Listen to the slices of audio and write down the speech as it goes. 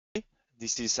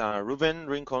This is Ruben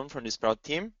Rincon from the Sprout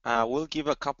team. We'll give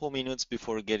a couple minutes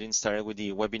before getting started with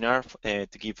the webinar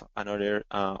to give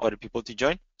other people to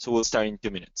join. So we'll start in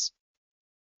 2 minutes.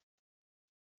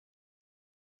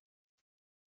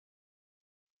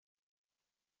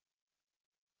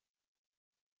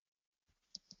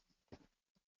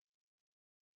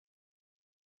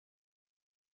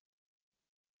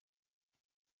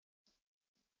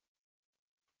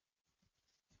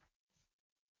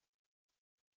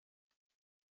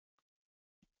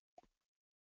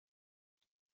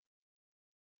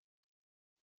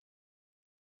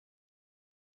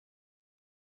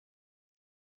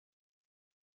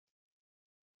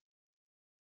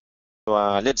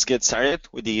 So let's get started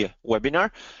with the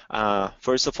webinar.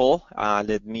 First of all,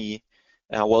 let me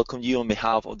welcome you on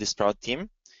behalf of the Sprout team.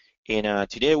 And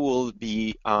today we'll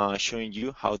be showing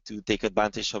you how to take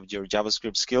advantage of your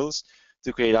JavaScript skills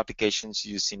to create applications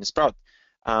using Sprout.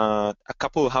 A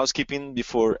couple of housekeeping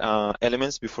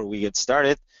elements before we get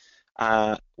started.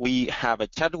 We have a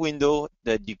chat window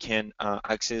that you can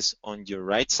access on your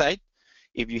right side.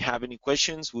 If you have any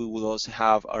questions, we will also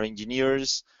have our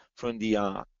engineers from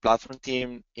the platform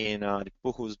team and the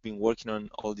people who's been working on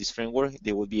all this framework.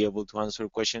 They will be able to answer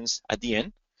questions at the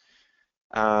end.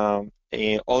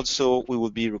 And also, we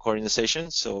will be recording the session,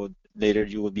 so later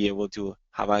you will be able to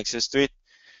have access to it.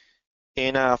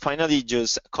 And finally,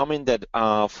 just comment that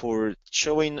for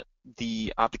showing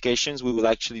the applications, we will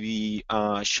actually be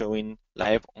showing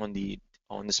live on the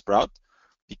Sprout,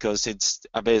 because it's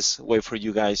a best way for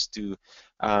you guys to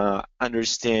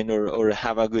understand or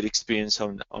have a good experience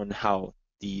on how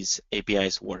these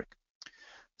APIs work.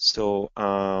 So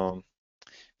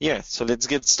yeah, so let's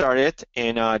get started.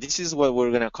 And this is what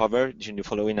we're gonna cover during the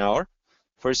following hour.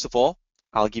 First of all,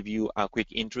 I'll give you a quick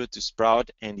intro to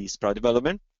Sprout and the Sprout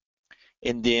development.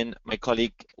 And then my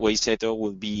colleague Wei Seto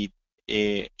will be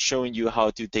showing you how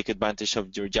to take advantage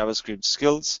of your JavaScript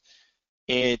skills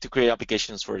to create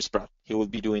applications for Sprout. He will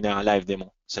be doing a live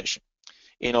demo session.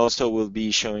 And also we'll be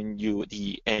showing you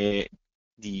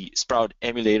the Sprout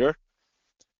emulator.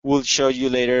 We'll show you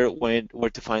later where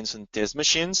to find some test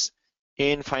machines.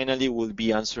 And finally, we'll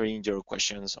be answering your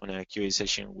questions on a QA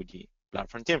session with the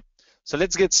platform team. So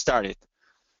let's get started.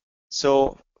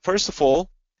 So first of all,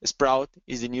 Sprout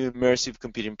is the new immersive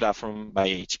computing platform by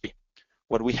HP.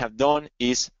 What we have done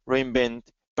is reinvent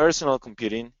personal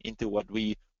computing into what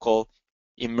we call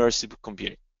immersive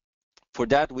computing. For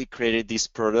that, we created this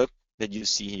product that you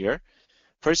see here.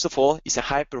 First of all, it's a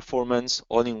high-performance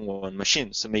all-in-one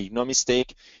machine. So make no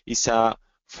mistake, it's a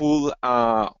full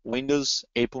Windows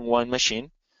 8.1 machine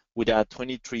with a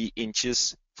 23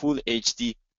 inches full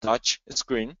HD touch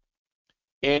screen.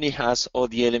 And it has all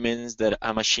the elements that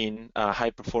a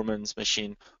high-performance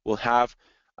machine will have,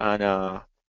 and a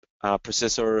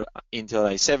processor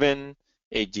Intel i7,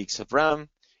 8 gigs of RAM,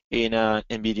 and an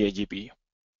NVIDIA GPU.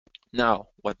 Now,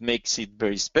 what makes it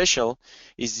very special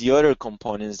is the other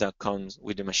components that comes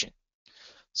with the machine.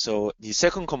 So the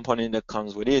second component that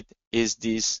comes with it is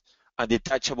this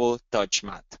detachable touch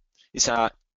mat.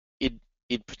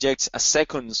 It projects a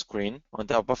second screen on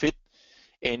top of it,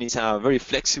 and it's very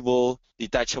flexible,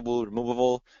 detachable,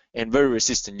 removable, and very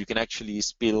resistant. You can actually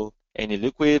spill any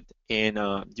liquid, and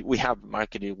we have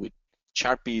marketed with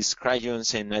Sharpies,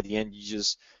 crayons, and at the end you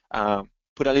just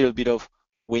put a little bit of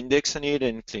Windex on it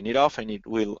and clean it off, and it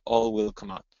all will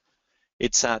come out.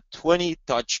 It's a 20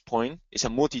 touch point. It's a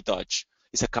multi-touch.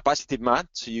 It's a capacitive mat,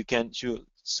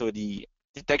 so the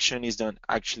detection is done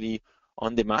actually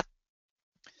on the mat.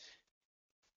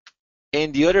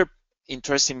 And the other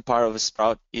interesting part of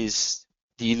Sprout is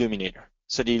the illuminator.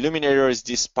 So the illuminator is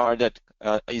this part that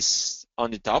is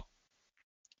on the top.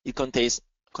 It contains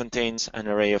an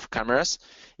array of cameras.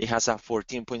 It has a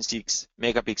 14.6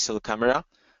 megapixel camera,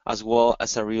 as well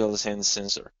as a real sense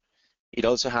sensor. It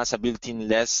also has a built-in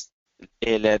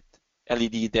LED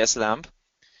desk lamp,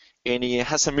 and it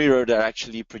has a mirror that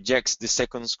actually projects the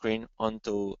second screen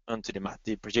onto the mat.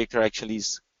 The projector actually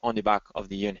is on the back of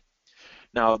the unit.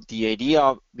 Now, the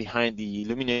idea behind the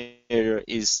illuminator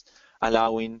is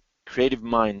allowing creative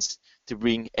minds to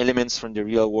bring elements from the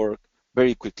real world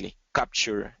very quickly,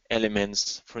 capture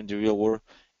elements from the real world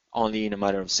only in a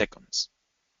matter of seconds.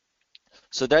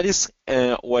 So that is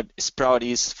what Sprout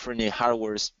is from a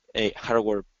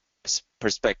hardware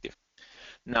perspective.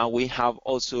 Now we have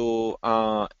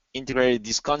also integrated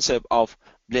this concept of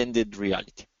blended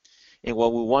reality. And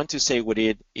what we want to say with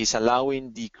it is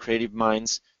allowing the creative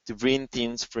minds to bring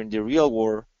things from the real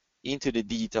world into the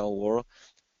digital world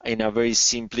in a very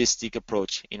simplistic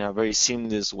approach, in a very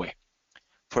seamless way.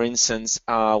 For instance,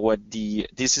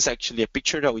 this is actually a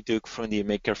picture that we took from the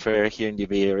Maker Faire here in the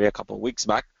Bay Area a couple of weeks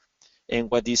back. And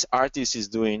what this artist is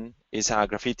doing, is a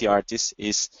graffiti artist,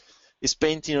 is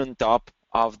painting on top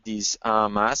of this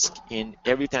mask. And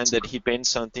every time that he paints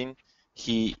something,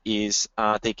 he is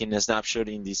taking a snapshot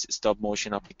in this stop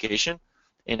motion application.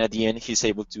 And at the end, he's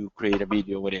able to create a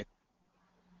video with it.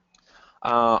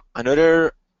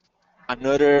 Another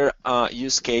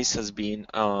use case has been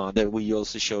that we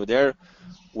also show there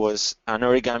was an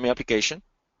origami application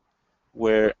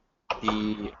where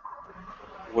the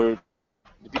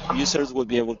users will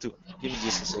be able to. Give me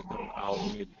just a second. I'll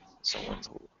mute someone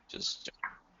who just.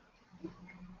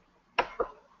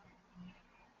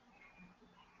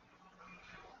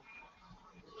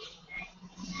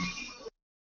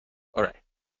 All right.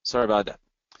 Sorry about that.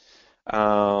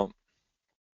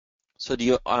 So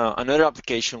the another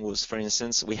application was, for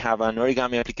instance, we have an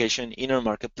origami application in our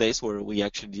marketplace where we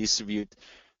actually distribute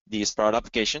these Sprout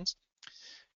applications,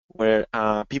 where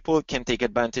people can take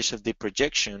advantage of the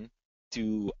projection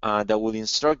to that will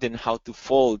instruct them how to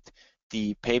fold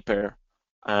the paper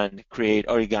and create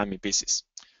origami pieces.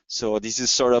 So this is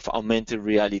sort of augmented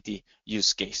reality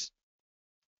use case.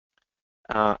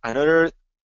 Another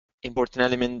important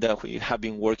element that we have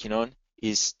been working on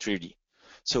is 3D.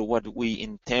 So what we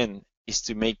intend is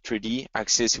to make 3D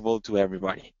accessible to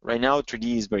everybody. Right now,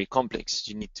 3D is very complex.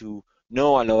 You need to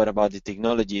know a lot about the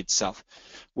technology itself.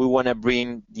 We want to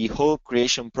bring the whole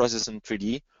creation process in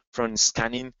 3D, from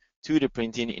scanning to the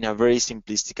printing, in a very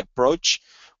simplistic approach.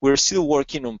 We're still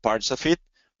working on parts of it,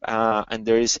 and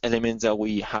there is elements that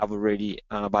we have already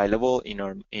available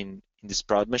in the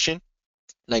Sprout machine,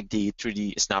 like the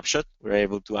 3D snapshot. We're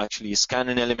able to actually scan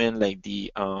an element like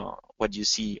the what you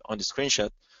see on the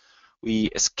screenshot.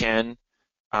 We scan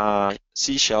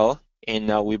seashell, and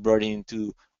now we brought it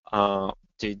into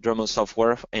the Dremel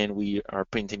software, and we are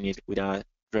printing it with a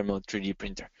Dremel 3D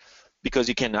printer, because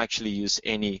you can actually use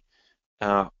any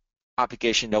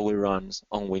application that will run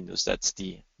on Windows. That's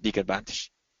the big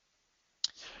advantage.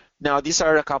 Now, these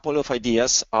are a couple of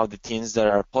ideas of the things that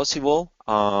are possible,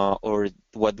 or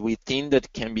what we think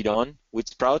that can be done with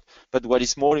Sprout. But what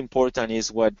is more important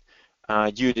is what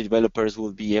you, the developers,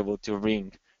 will be able to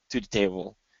bring to the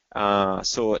table.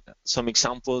 So some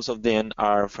examples of them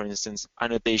are, for instance,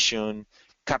 annotation,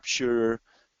 capture,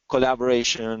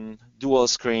 collaboration, dual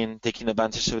screen, taking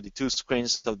advantage of the two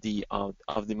screens of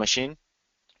the machine,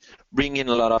 bringing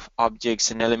a lot of objects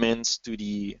and elements to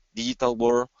the digital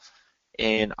world,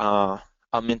 and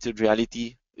augmented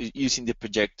reality using the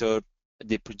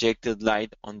projected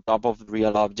light on top of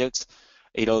real objects.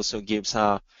 It also gives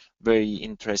a very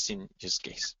interesting use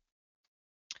case.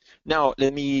 Now,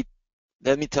 let me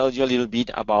tell you a little bit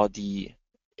about the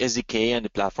SDK and the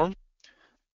platform.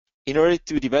 In order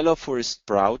to develop for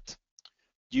Sprout,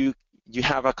 you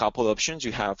have a couple options.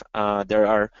 You have there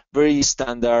are very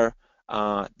standard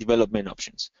development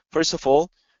options. First of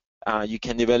all, you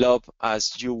can develop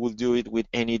as you will do it with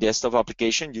any desktop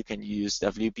application. You can use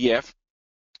WPF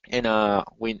and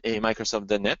with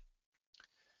Microsoft.NET,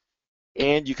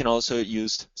 and you can also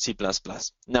use C++.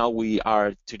 Now we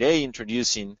are today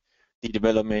introducing the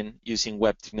development using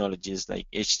web technologies like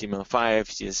HTML5,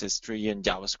 CSS3, and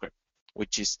JavaScript,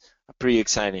 which is pretty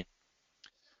exciting.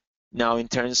 Now, in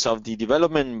terms of the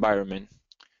development environment,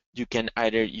 you can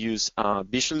either use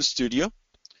Visual Studio,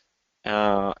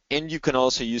 and you can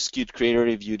also use Qt Creator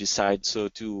if you decide so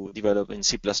to develop in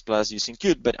C++ using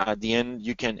Qt, but at the end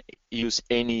you can use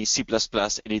any C++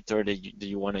 editor that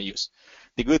you want to use.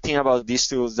 The good thing about these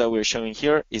tools that we're showing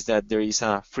here is that there is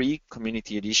a free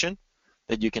community edition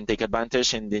that you can take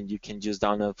advantage, and then you can just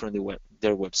download from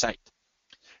their website.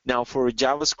 Now, for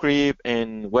JavaScript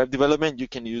and web development, you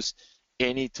can use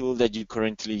any tool that you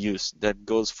currently use that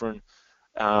goes from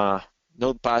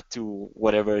Notepad to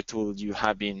whatever tool you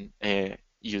have been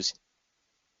using.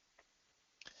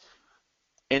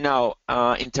 And now,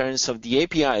 in terms of the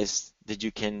APIs that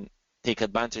you can take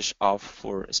advantage of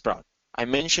for Sprout, I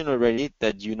mentioned already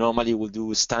that you normally will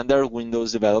do standard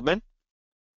Windows development.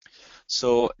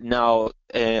 So now,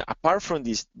 apart from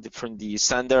the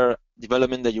standard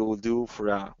development that you will do for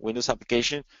a Windows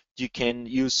application, you can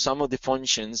use some of the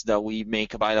functions that we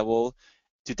make available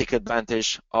to take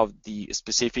advantage of the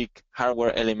specific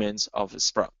hardware elements of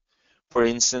Sprout. For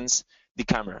instance, the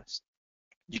cameras.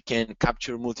 You can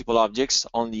capture multiple objects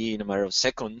only in a matter of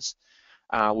seconds.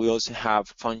 We also have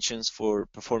functions for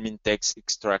performing text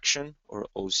extraction, or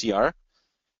OCR.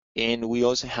 And we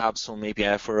also have some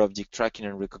API for object tracking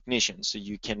and recognition. So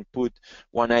you can put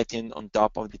one item on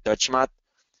top of the touch mat,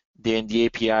 then the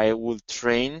API will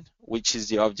train which is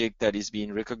the object that is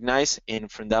being recognized,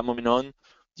 and from that moment on,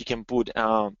 you can put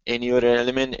any other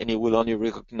element and it will only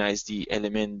recognize the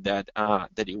element that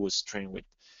it was trained with.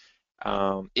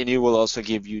 and it will also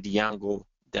give you the angle,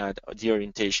 that the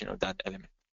orientation of that element.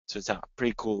 So it's a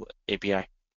pretty cool API.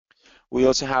 We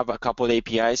also have a couple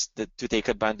APIs to take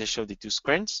advantage of the two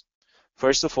screens.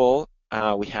 First of all,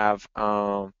 we have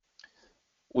the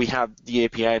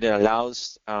API that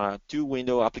allows two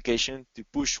window application to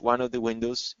push one of the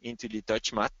windows into the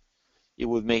touch mat. It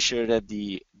will make sure that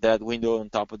that window on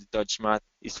top of the touch mat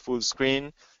is full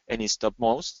screen and is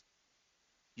topmost.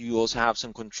 You also have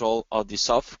some control of the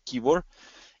soft keyboard,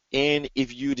 and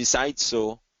if you decide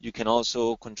so, you can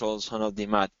also control some of the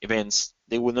mat events.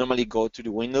 They will normally go to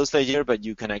the Windows layer, but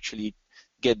you can actually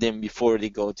get them before they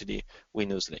go to the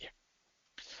Windows layer.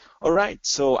 All right,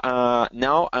 so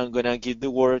now I'm gonna give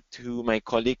the word to my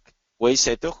colleague Wei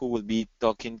Seto, who will be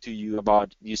talking to you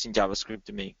about using JavaScript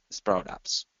to make Sprout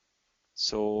apps.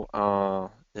 So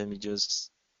let me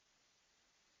just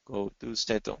go to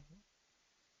Seto.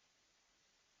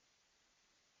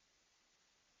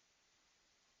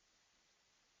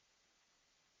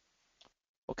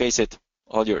 Okay, Seto,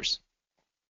 all yours.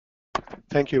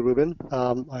 Thank you, Ruben.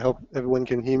 I hope everyone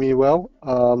can hear me well.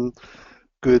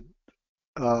 Good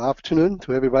afternoon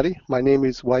to everybody. My name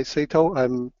is Wai Sato.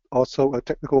 I'm also a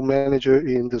technical manager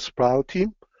in the Sprout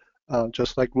team,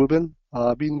 just like Ruben.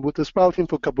 I've been with the Sprout team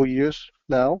for a couple of years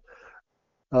now.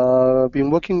 Been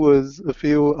working with a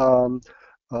few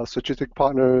strategic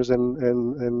partners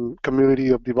and community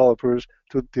of developers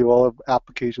to develop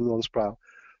applications on Sprout.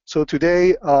 So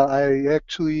today, I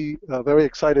actually very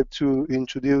excited to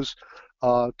introduce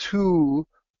two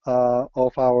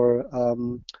of our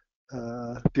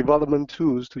development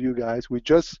tools to you guys. We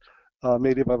just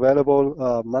made it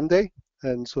available Monday,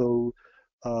 and so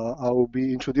I will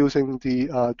be introducing the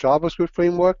JavaScript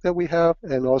framework that we have,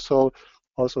 and also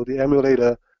the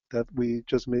emulator that we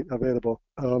just made available.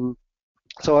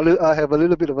 So I have a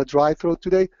little bit of a dry throat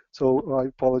today, so I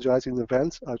apologize in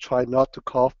advance. I'll try not to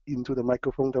cough into the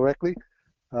microphone directly,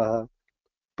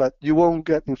 but you won't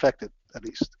get infected, at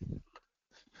least.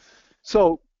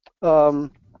 So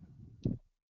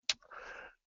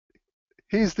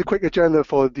here's the quick agenda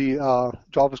for the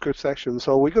JavaScript section.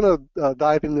 So we're going to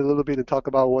dive in a little bit and talk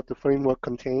about what the framework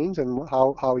contains and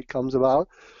how it comes about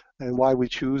and why we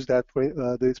choose that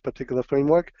this particular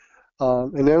framework.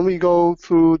 And then we go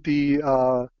through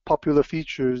the popular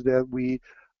features that we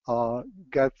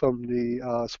get from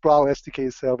the Sprout SDK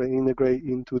itself and integrate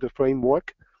into the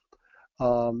framework.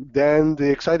 Then the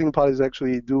exciting part is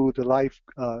actually do the live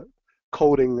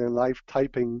coding and live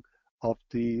typing of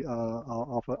the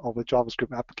of a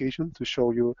JavaScript application to show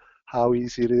you how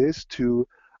easy it is to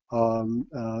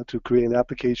create an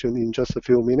application in just a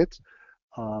few minutes.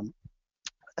 And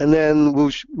then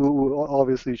we'll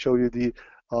obviously show you the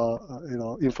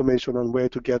information on where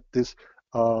to get this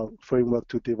framework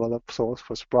to develop source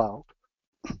for Sprout.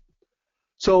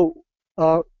 So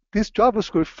this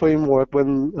JavaScript framework,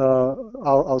 when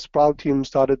our Sprout team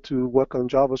started to work on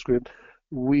JavaScript,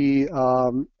 we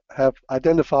have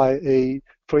identified a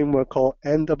framework called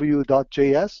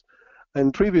nw.js,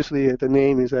 and previously the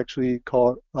name is actually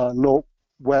called Node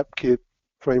WebKit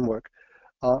framework.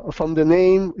 From the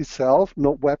name itself,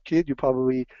 Node WebKit, you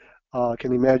probably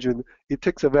can imagine it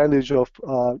takes advantage of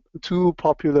two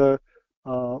popular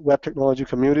web technology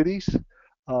communities.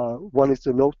 One is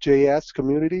the Node.js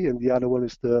community, and the other one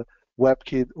is the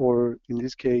WebKit, or in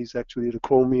this case, actually the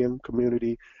Chromium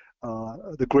community.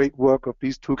 The great work of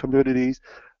these two communities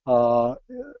of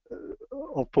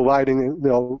providing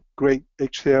great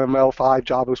HTML5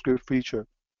 JavaScript feature.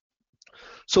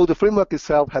 So the framework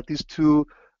itself had these two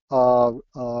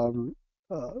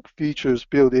features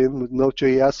built in with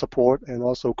Node.js support and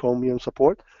also Chromium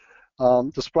support.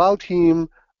 The Sprout team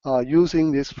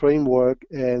using this framework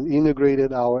and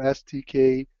integrated our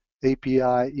SDK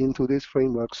API into this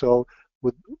framework. So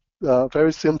with a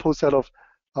very simple set of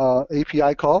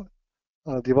API call,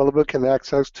 developer can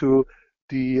access to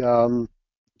the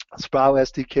Sprout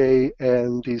SDK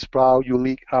and the Sprout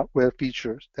unique hardware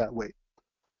features that way.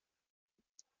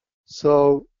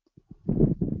 So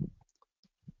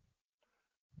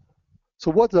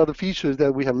what are the features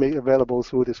that we have made available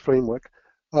through this framework?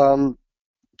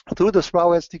 Through the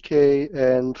Sprout SDK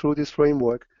and through this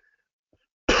framework,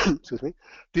 excuse me,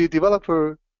 the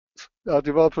developers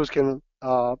can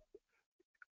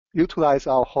utilize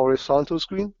our horizontal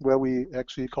screen, where we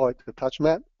actually call it the touch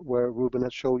mat, where Ruben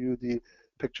has shown you the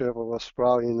picture of a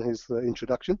Sprout in his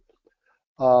introduction.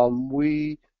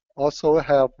 We also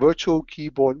have virtual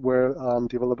keyboard where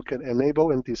developer can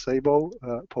enable and disable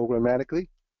programmatically.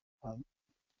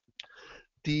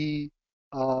 The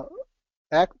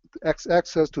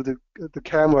access to the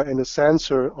camera and the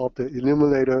sensor of the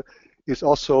illuminator is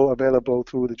also available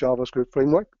through the JavaScript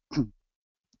framework.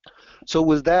 So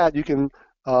with that, you can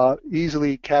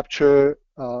easily capture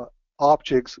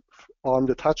objects on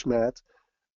the touch mat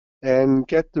and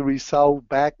get the result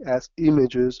back as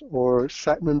images or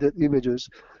segmented images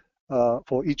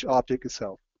for each object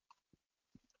itself.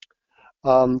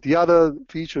 The other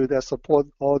feature that support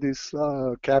all these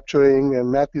capturing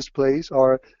and map displays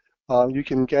are you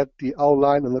can get the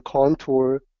outline and the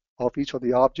contour of each of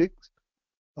the objects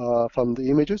from the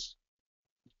images.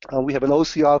 We have an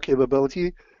OCR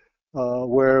capability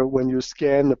where when you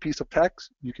scan a piece of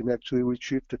text, you can actually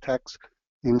retrieve the text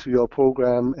into your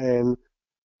program and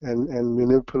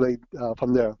manipulate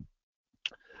from there.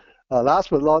 Last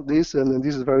but not least, and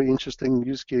this is a very interesting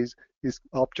use case, is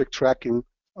object tracking.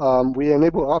 We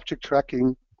enable object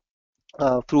tracking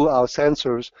through our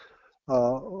sensors,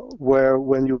 where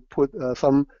when you put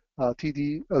some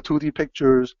 2D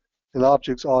pictures and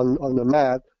objects on the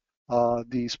mat,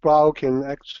 the Sprout can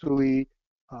actually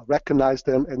recognize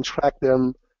them and track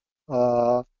them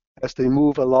as they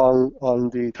move along on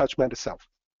the touch mat itself.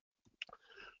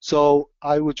 So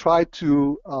I will try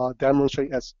to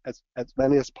demonstrate as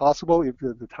many as possible if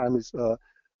the time is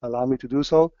allow me to do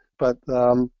so. But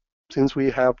since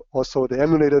we have also the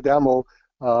emulator demo,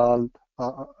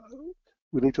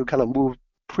 we need to kind of move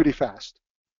pretty fast.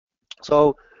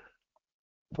 So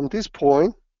from this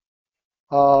point,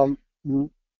 I'm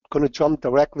going to jump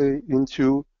directly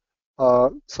into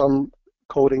some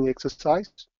coding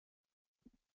exercise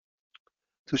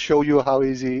to show you how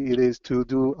easy it is to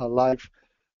do a live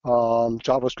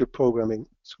JavaScript programming.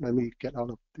 So let me get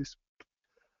out of this.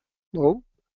 No.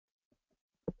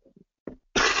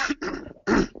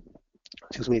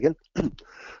 Excuse me again.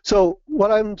 So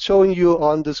what I'm showing you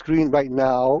on the screen right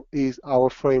now is our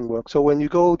framework. So when you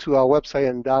go to our website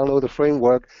and download the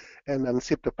framework and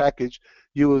unzip the package,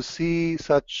 you will see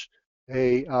such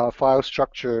a file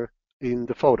structure in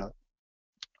the folder.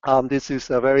 This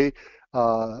is a very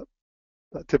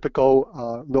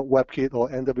typical Node WebKit or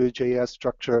NWJS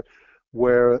structure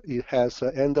where it has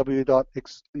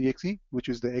nw.exe, which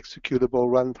is the executable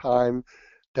runtime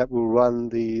that will run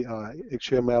the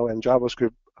HTML and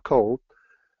JavaScript code.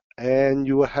 And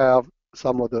you will have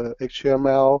some of the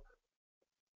HTML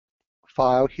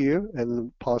file here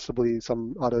and possibly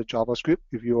some other JavaScript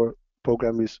if your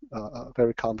program is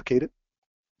very complicated.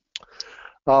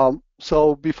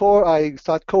 So before I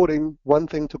start coding, one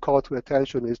thing to call to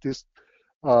attention is this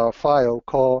file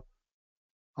called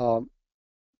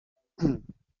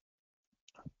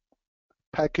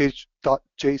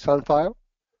package.json file.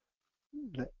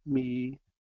 Let me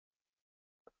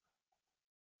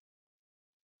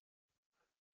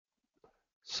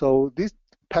So this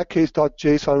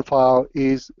package.json file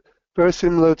is very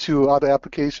similar to other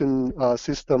application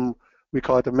system. We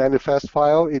call it the manifest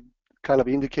file. It kind of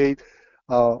indicates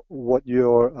what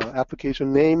your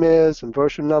application name is and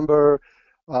version number.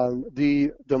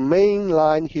 The main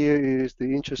line here is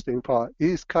the interesting part. It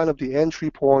is kind of the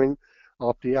entry point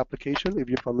of the application. If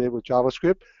you're familiar with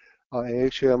JavaScript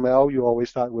and HTML, you always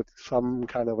start with some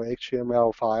kind of a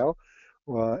HTML file,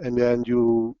 and then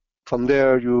from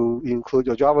there you include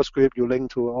your JavaScript. You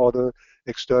link to all the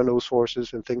external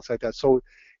sources and things like that. So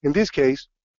in this case,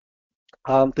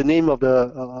 the name of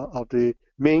the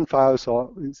main file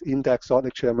is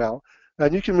index.html.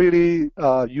 And you can really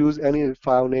use any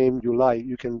file name you like.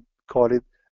 You can call it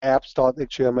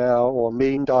apps.html or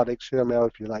main.html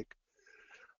if you like.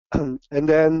 And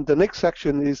then the next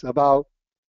section is about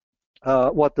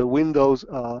what the Windows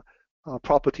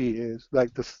property is,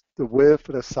 like the width,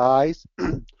 the size,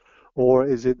 or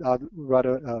is it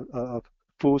rather a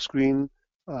full screen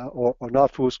or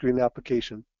not full screen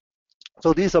application.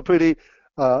 So these are pretty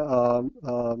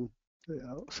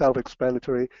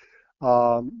self-explanatory.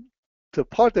 The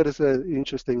part that is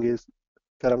interesting is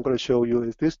that I'm going to show you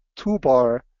is this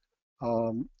toolbar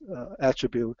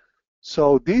attribute.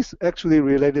 So this actually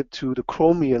related to the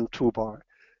Chromium toolbar.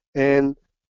 And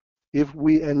if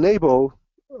we enable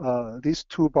this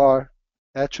toolbar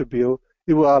attribute,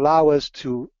 it will allow us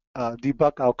to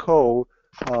debug our code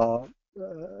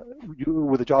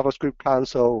with the JavaScript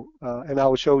console. And I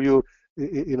will show you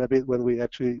in a bit when we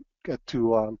actually get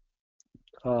to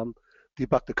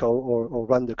debug the code or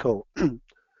run the code.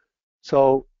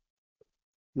 So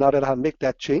now that I make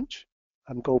that change,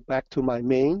 I'm go back to my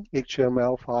main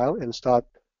HTML file and start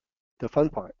the fun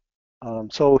part.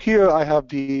 So here I have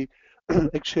the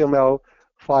HTML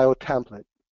file template.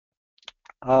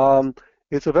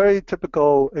 It's a very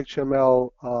typical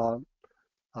HTML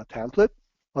template,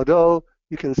 although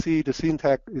you can see the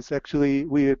syntax is actually,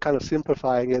 we're kind of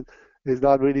simplifying it. It's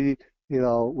not really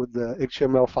with the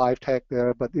HTML5 tag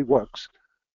there, but it works.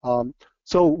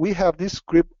 So we have this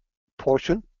script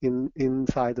portion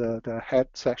inside the head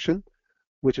section,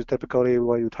 which is typically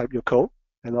where you type your code,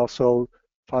 and also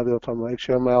from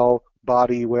HTML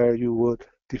body where you would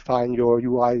define your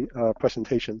UI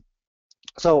presentation.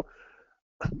 So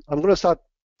I'm going to start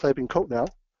typing code now.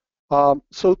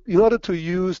 So in order to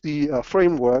use the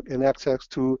framework and access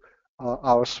to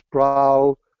our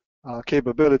Sprout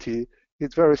capability,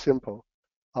 it's very simple.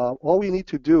 All we need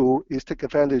to do is take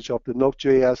advantage of the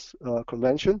Node.js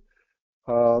convention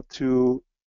to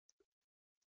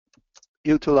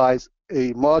utilize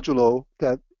a modulo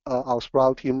that our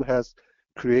Sprout team has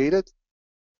created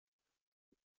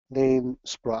named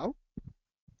Sprout.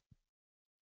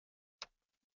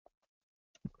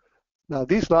 Now,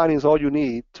 this line is all you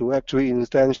need to actually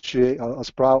instantiate a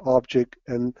Sprout object,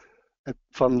 and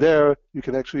from there, you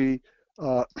can actually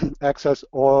access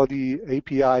all the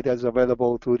API that's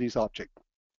available through this object.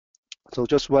 So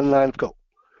just one line of code.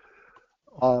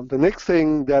 The next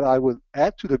thing that I would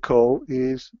add to the code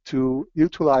is to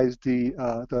utilize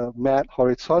the matte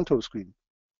horizontal screen.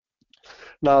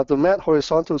 Now, the matte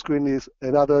horizontal screen is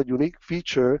another unique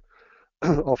feature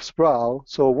of Sprout.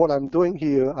 So what I'm doing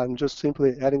here, I'm just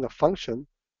simply adding a function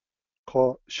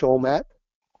called showMatte,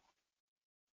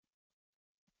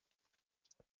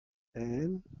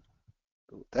 and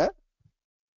do that.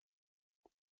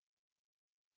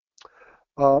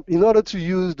 In order to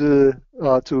use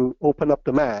to open up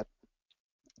the matte,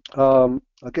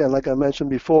 again, like I mentioned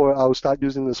before, I'll start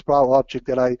using the Sprout object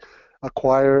that I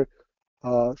acquired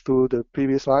through the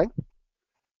previous line.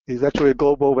 It's actually a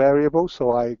global variable,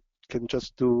 so I can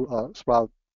just do Sprout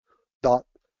dot,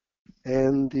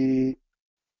 and the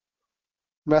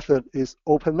method is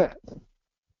openMatte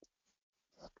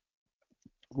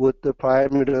with the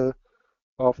parameter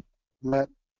of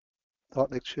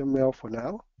matte.html for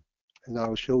now, and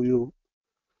I'll show you.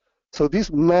 So this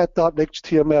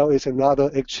matte.html is another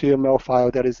HTML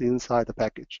file that is inside the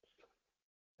package,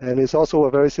 and it's also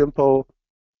a very simple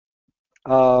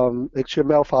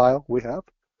HTML file we have.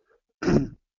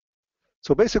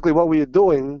 So basically what we are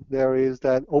doing there is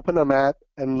that open a matte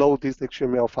and load this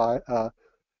HTML file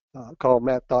called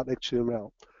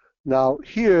matte.html. Now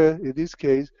here, in this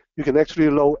case, you can actually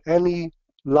load any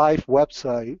live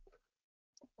website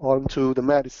onto the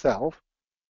matte itself,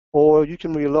 or you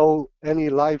can reload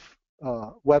any live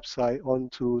website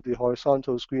onto the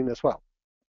horizontal screen as well.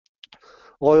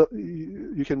 Or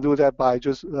you can do that by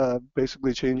just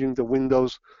basically changing the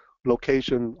Windows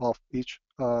location of each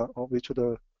of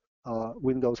the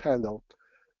Windows handle.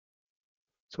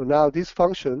 So now this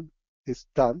function is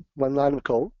done. One line of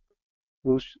code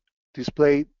will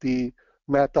display the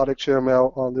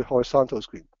matte.html on the horizontal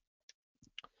screen.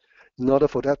 In order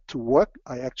for that to work,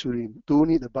 I actually do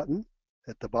need a button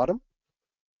at the bottom,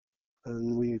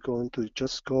 and we're going to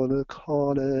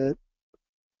call it.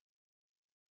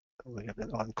 We have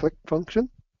an on-click function.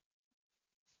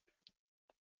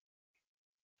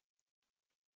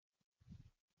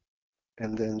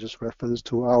 And then just reference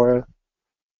to our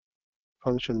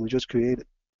function we just created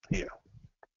here.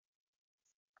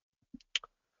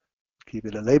 Give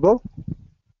it a label.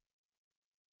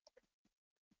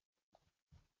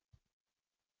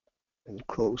 And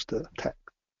close the tag.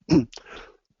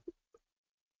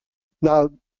 Now,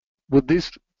 with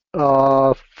this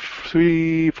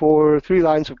three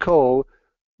lines of code,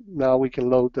 now we can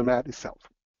load the matte itself.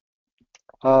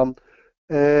 And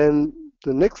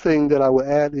the next thing that I will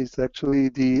add is actually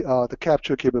the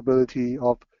capture capability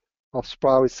of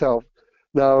Sprout itself.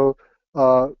 Now,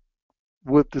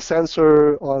 with the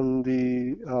sensor on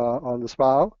the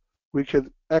Sprout, we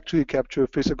can actually capture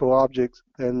physical objects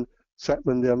and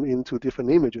segment them into different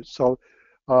images. So,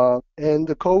 and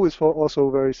the code is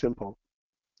also very simple.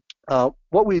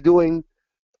 What we're doing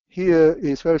here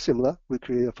is very similar. We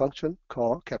create a function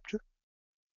called capture.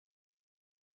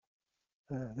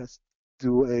 Let's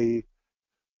do a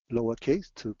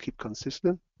lowercase to keep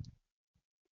consistent.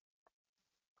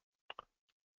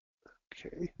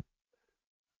 Okay.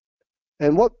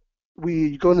 And what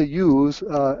we're going to use,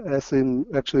 as in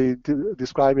actually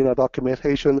describing our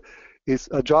documentation, is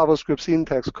a JavaScript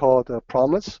syntax called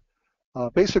promise.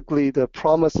 Basically, the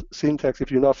promise syntax, if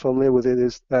you're not familiar with it,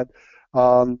 is that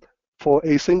for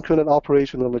asynchronous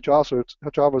operation on the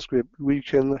JavaScript, we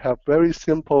can have very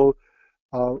simple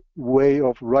way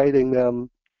of writing them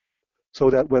so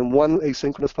that when one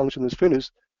asynchronous function is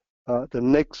finished, the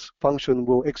next function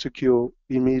will execute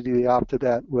immediately after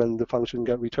that when the function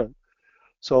gets returned.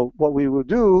 So what we will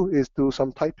do is do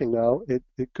some typing now. It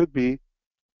could be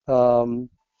that,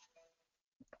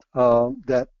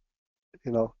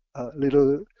 a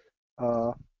little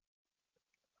uh,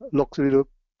 looks a little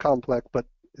complex, but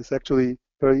it's actually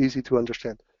very easy to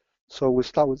understand. So we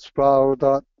start with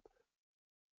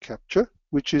sprout.capture,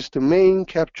 which is the main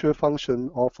capture function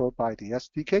offered by the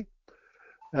SDK.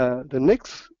 The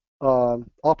next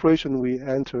operation we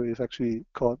enter is actually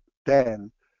called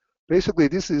then. Basically,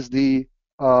 this is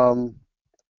um,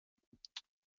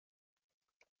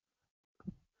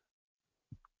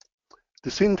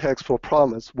 the syntax for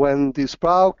promise. When the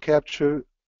sprout capture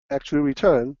actually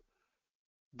return,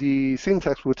 the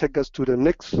syntax will take us to the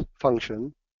next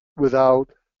function without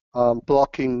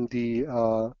blocking the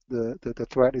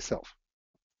thread itself.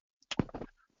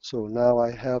 So now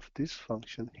I have this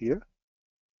function here.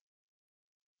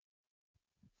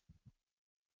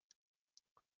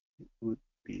 It would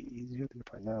be easier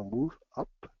if I now move up.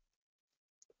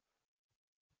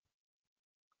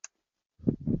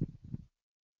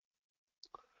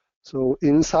 So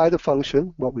inside the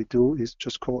function, what we do is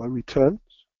just call a return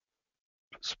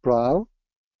sprout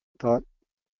dot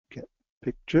get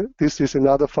picture. This is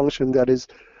another function that is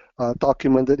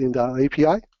documented in the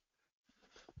API.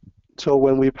 So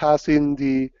when we pass in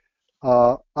the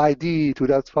ID to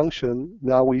that function,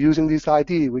 now we're using this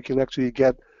ID, we can actually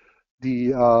get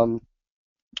the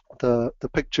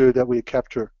picture that we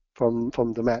capture from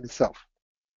the mat itself.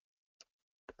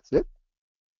 That's it.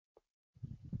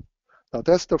 Now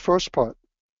that's the first part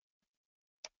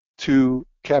to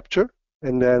capture,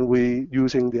 and then we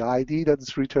using the ID that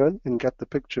is returned and get the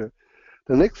picture.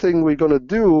 The next thing we're going to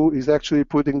do is actually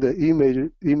putting the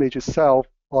image itself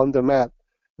on the mat,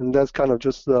 and that's kind of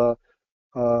just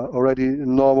already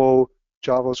normal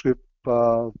JavaScript,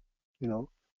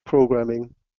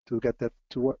 programming to get that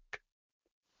to work.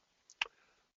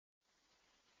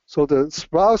 So the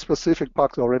Sprout specific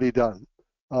part is already done.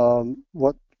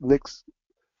 What next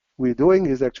we're doing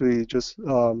is actually just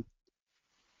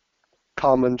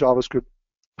common JavaScript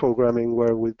programming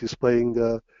where we're displaying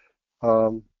the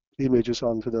images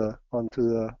onto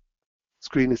the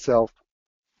screen itself.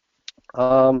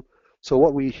 So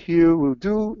what we here will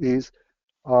do is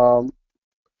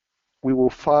we will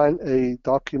find a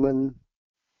document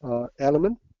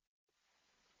element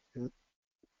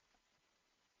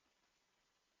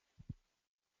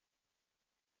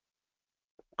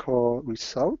called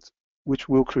result, which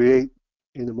we'll create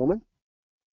in a moment.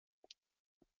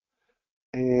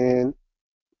 And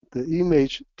the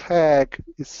image tag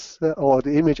is, or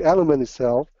the image element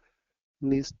itself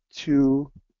needs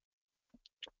to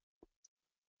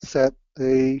set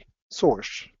a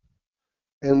source.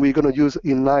 And we're going to use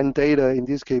inline data in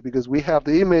this case because we have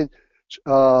the image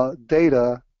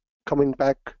data coming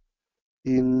back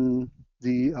in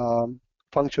the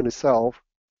function itself.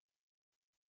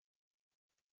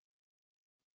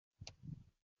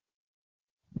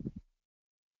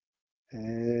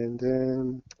 And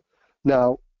then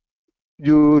now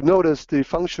you notice the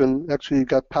function actually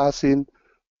got passed in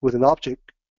with an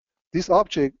object. This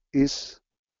object is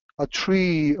a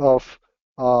tree of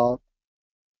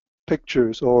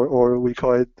pictures, or we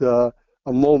call it a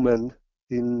moment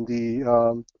in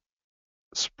the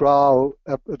Sprout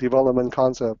development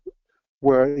concept,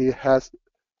 where it has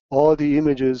all the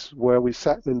images where we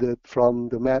segmented from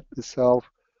the map itself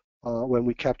when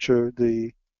we capture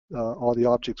the all the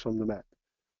objects from the map.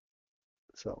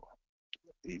 So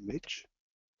image,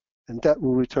 and that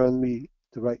will return me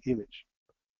the right image.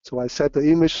 So I set the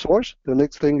image source. The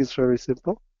next thing is very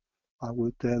simple. I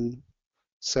would then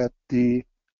set the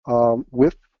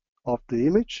width of the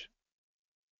image.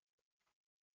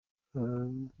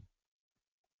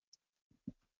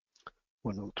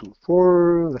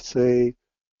 1024, let's say,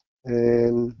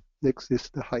 and next is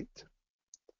the height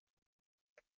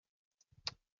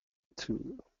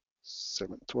to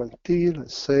 720,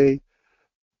 let's say.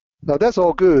 Now that's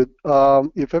all good.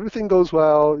 If everything goes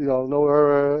well, no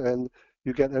error, and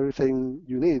you get everything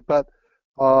you need, but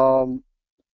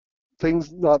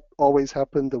things not always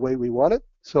happen the way we want it.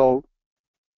 So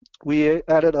we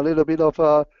added a little bit of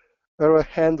error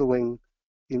handling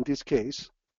in this case,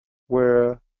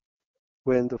 where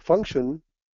when the function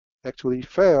actually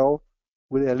fail,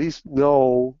 we at least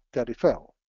know that it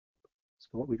failed. So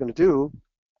what we're going to do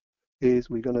is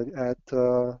we're going to add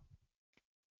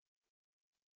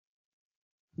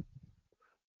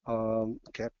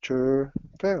capture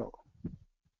fail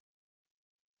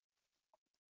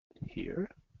here.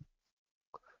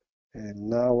 And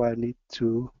now I need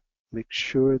to make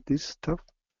sure this stuff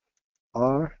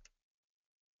are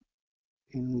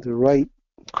in the right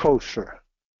kosher.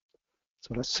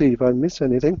 So let's see if I miss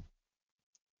anything.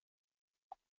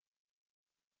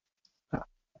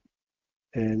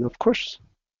 And of course,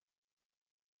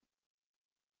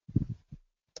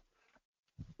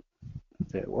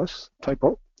 There was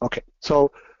typo. Okay,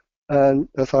 so and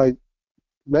as I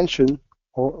mentioned,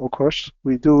 of course,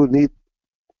 we do need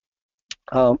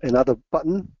another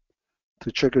button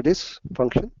to trigger this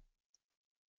function,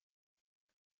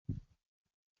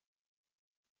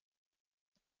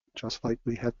 just like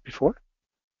we had before,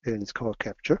 and it's called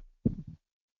capture.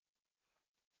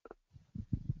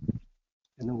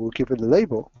 And then we'll give it a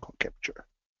label called capture.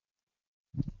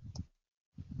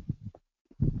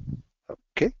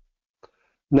 Okay.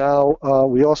 Now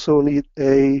we also need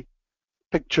a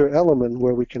picture element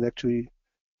where we can actually,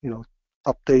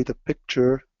 update the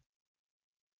picture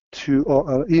to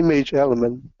or image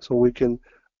element, so we can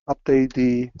update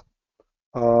the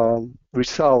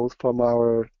result from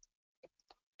our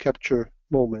capture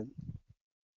moment.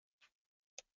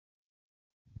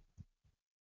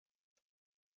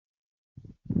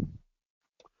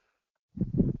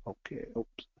 Okay,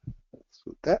 oops, let's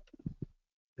do that.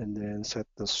 And then set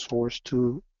the source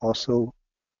to also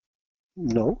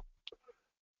no.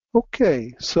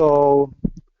 Okay, so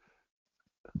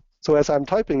as I'm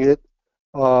typing it,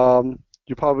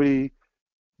 you're probably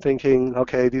thinking,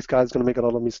 okay, this guy's going to make a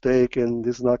lot of mistake and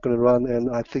this is not going to run, and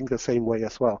I think the same way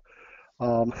as well.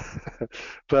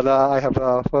 But I have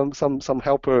some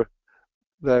helper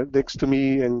that next to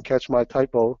me and catch my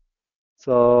typo.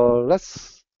 So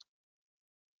let's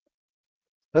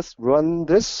run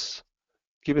this.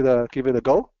 Give it a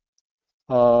go.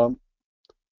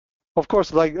 Of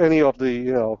course, like any of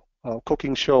the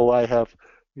cooking show, I have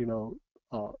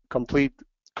complete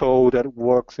code that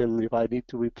works, and if I need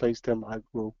to replace them, I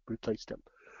will replace them.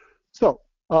 So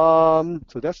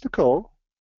that's the code.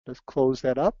 Let's close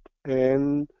that up,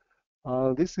 and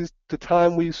this is the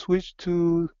time we switch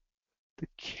to the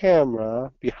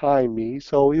camera behind me.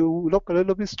 So you look a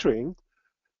little bit strange,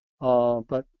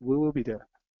 but we will be there.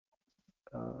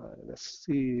 Let's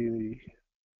see.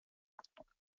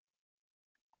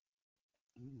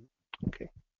 Okay,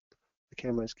 the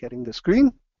camera is getting the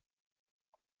screen.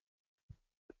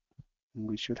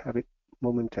 We should have it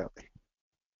momentarily.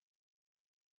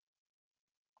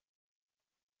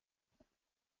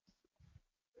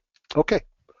 Okay,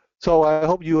 so I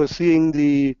hope you are seeing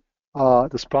the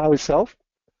Sprout itself,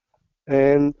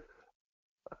 and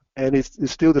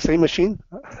it's still the same machine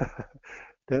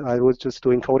that I was just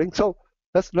doing coding. So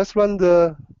let's run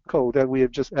the code that we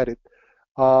have just added.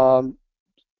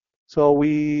 So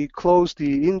we close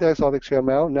the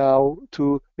index.html. Now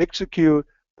to execute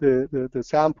the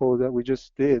sample that we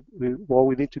just did, what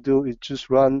we need to do is just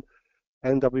run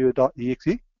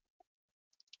nw.exe.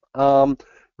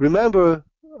 Remember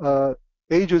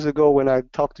ages ago when I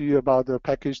talked to you about the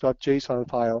package.json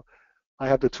file, I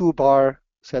have the toolbar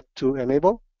set to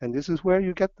enable, and this is where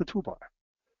you get the toolbar.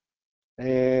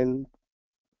 And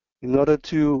in order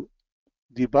to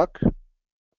debug,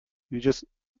 you just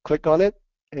click on it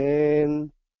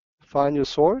and find your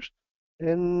source,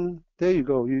 and there you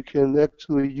go. You can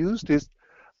actually use this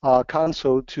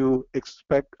console to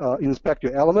inspect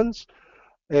your elements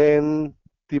and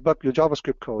debug your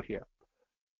JavaScript code here.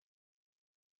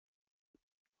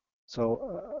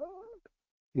 So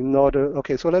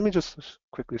okay, so let me just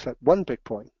quickly set one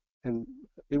breakpoint, and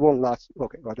it won't last.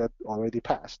 Okay, well, that already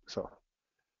passed. So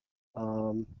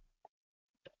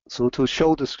to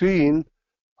show the screen,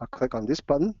 I click on this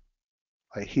button.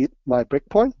 I hit my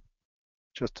breakpoint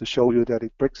just to show you that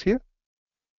it breaks here.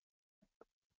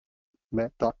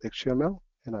 Math.html,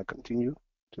 and I continue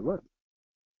to run.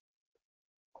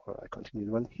 Or I continue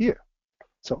to run here.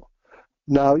 So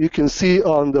now you can see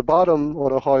on the bottom or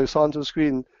the horizontal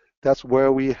screen, that's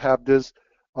where we have this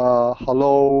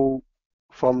hello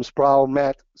from Sprout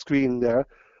Math screen there.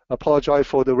 Apologize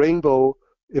for the rainbow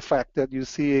effect that you're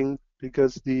seeing,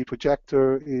 because the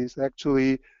projector is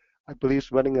actually, I believe,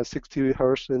 running at 60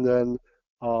 hertz and then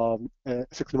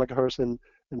 60 megahertz, and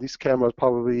this camera is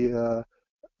probably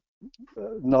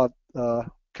not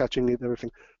catching it,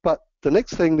 everything. But the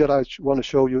next thing that I want to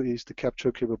show you is the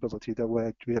capture capability that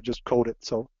we have just coded.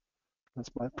 So let's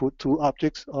put two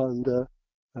objects on the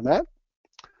map.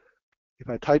 If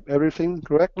I type everything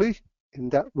correctly in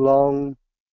that long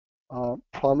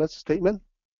promise statement,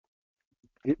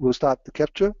 it will start the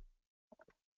capture.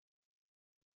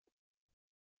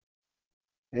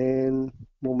 And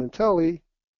momentarily,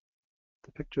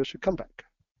 the picture should come back.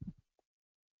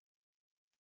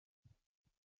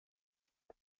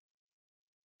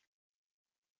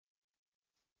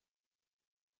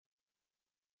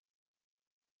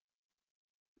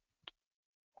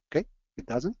 Okay, it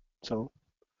doesn't. So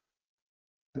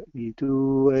let me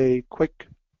do a quick.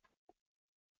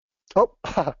 Oh,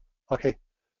 okay,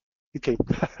 it came.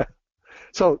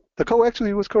 So the code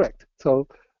actually was correct. So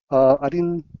I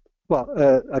didn't. Well,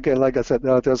 again, like I said,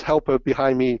 there's helper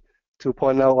behind me to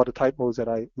point out all the typos that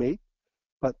I made,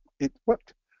 but it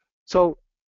worked. So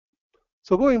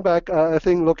going back, I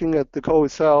think looking at the code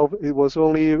itself, it was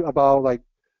only about like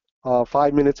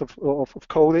 5 minutes of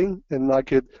coding, and I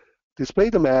could display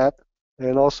the map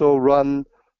and also run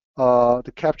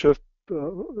the capture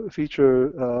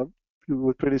feature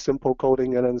with pretty simple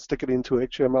coding and then stick it into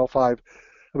HTML5.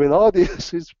 I mean, all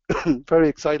this is very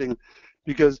exciting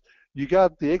because you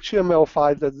got the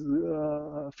HTML5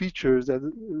 that features that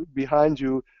behind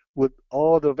you with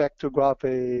all the vector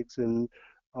graphics and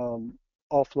um,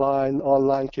 offline,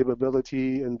 online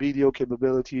capability and video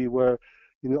capability where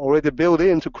already built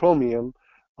into Chromium.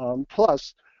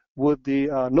 Plus, with the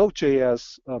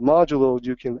Node.js modules,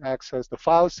 you can access the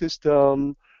file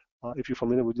system, if you're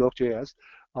familiar with Node.js,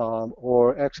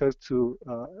 or access to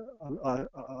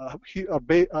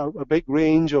a big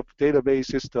range of database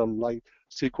system like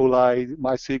SQLite,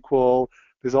 MySQL.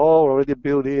 There's all already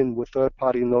built in with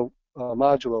third-party Node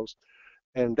modules,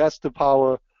 and that's the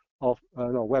power of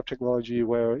web technology,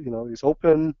 where it's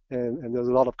open and there's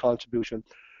a lot of contribution.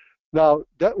 Now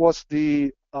that was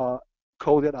the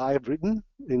code that I have written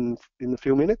in a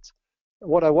few minutes.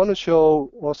 What I want to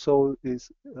show also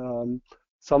is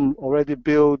some already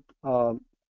built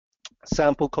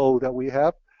sample code that we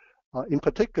have. In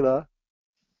particular,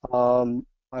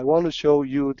 I want to show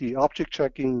you the object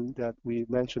tracking that we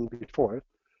mentioned before.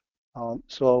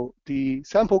 So the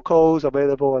sample codes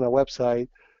available on our website,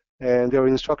 and there are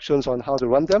instructions on how to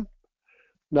run them.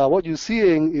 Now what you're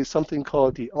seeing is something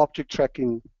called the object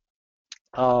tracking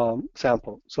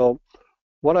sample. So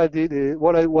what I did is,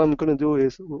 what I'm going to do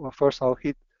is, first I'll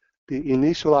hit the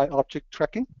initialize object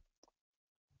tracking,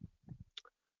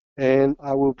 and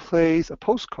I will place a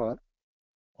postcard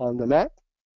on the map,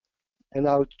 and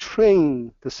I'll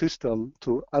train the system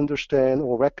to understand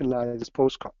or recognize this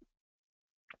postcard.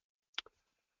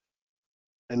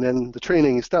 And then the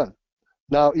training is done.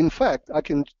 Now, in fact, I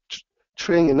can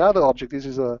train another object. This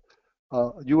is a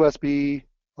USB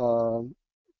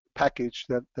package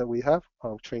that we have.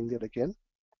 I'll train it again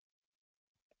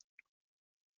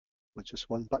with just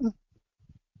one button.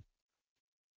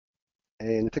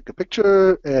 And take a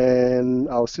picture, and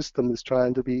our system is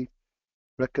trying to be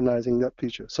recognizing that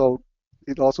feature. So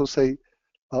it also say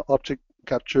object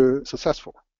capture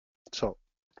successful. So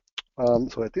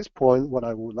so at this point, what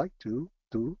I would like to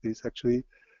do is actually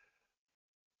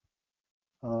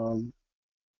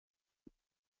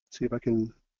see if I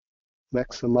can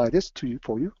maximize this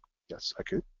for you. Yes, I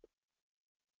could.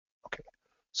 Okay.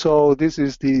 So this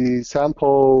is the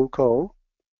sample code,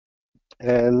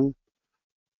 and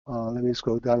let me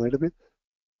scroll down a little bit.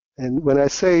 And when I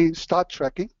say start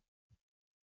tracking,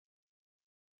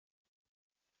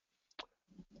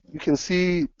 you can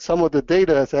see some of the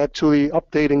data is actually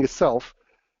updating itself.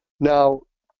 Now,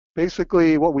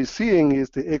 basically what we're seeing is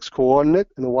the X coordinate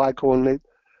and the Y coordinate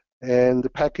and the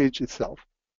package itself.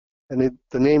 And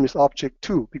the name is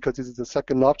object2 because this is the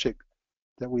second object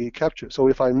that we capture. So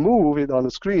if I move it on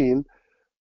the screen,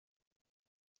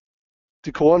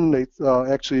 the coordinates are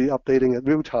actually updating at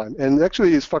real time. And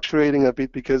actually it's fluctuating a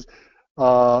bit because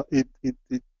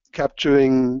it's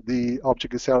capturing the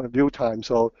object itself at real time.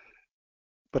 So,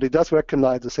 but it does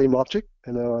recognize the same object,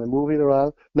 and then I move it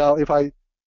around. Now, if I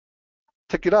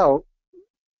take it out,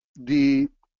 the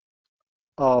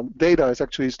data is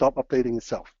actually stopped updating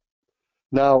itself.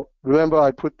 Now, remember I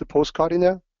put the postcard in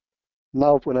there?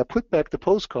 Now, when I put back the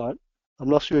postcard, I'm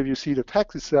not sure if you see the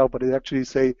text itself, but it actually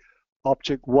say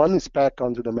object 1 is back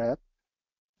onto the map.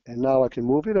 And now I can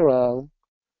move it around,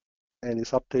 and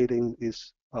it's updating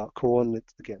its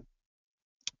coordinates again.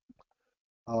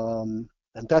 And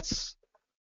that's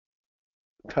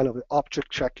kind of object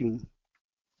tracking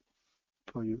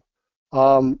for you.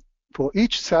 For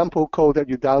each sample code that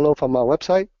you download from our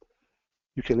website,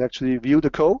 you can actually view the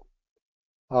code.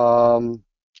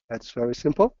 That's very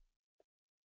simple.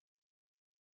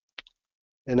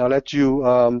 And I'll let you,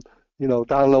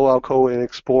 download our code and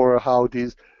explore how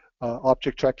these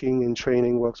object tracking and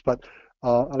training works. But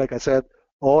like I said,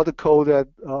 all the code that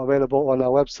are available on our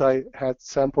website has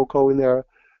sample code in there,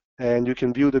 and you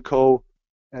can view the code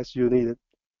as you need it.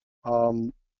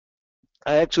 I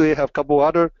actually have a couple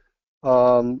other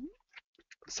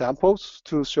samples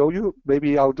to show you.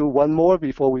 Maybe I'll do one more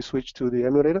before we switch to the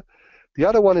emulator. The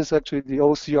other one is actually the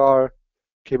OCR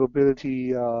capability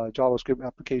JavaScript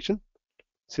application.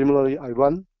 Similarly, I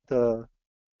run the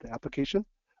application.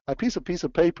 I place a piece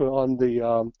of paper on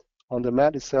the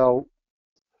mat itself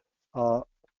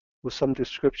with some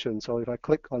description. So if I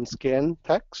click on scan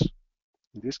text,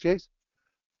 in this case,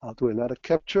 I'll do another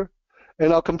capture.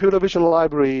 And our computer vision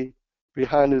library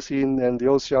behind the scene, and the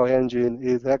OCR engine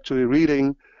is actually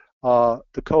reading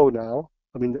the code now.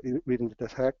 I mean, reading the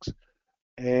text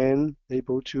and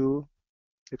able to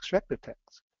extract the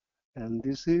text. And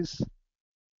this is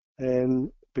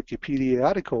an Wikipedia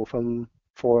article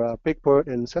for Big Bird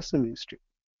and Sesame Street.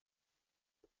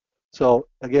 So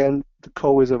again, the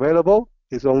code is available.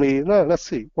 It's only, no, let's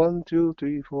see, 1, 2,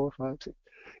 3, 4, 5, 6.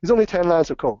 It's only 10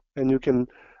 lines of code, and you can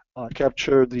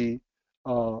capture the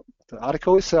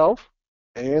article itself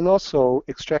and also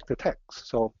extract the text.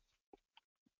 So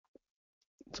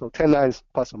 10 lines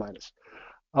plus or minus.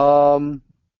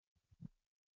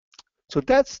 So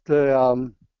that's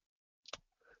the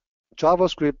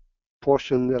JavaScript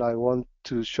portion that I want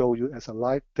to show you as a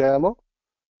live demo.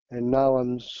 And now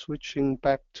I'm switching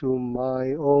back to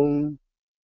my own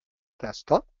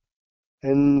desktop.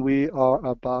 And we are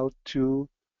about to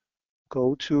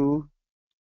go to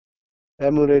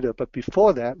emulator. But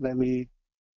before that, let me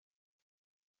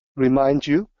remind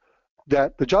you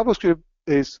that the JavaScript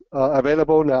is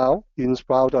available now in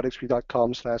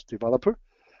sprout.xp.com/developer.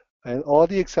 And all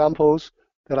the examples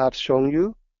that I've shown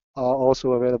you are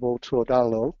also available to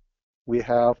download. We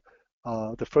have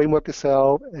the framework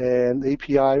itself and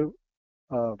API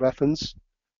reference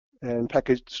and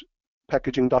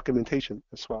packaging documentation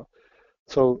as well.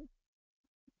 So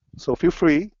feel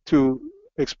free to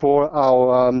explore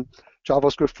our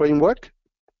JavaScript framework.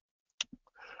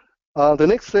 The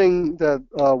next thing that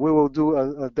we will do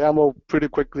a demo pretty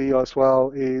quickly as well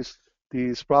is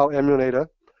the Sprout emulator.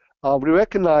 We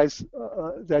recognize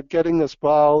that getting a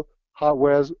Sprout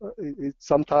hardware it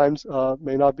sometimes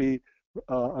may not be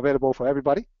available for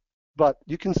everybody, but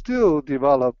you can still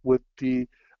develop with the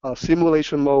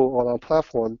simulation mode on our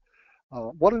platform.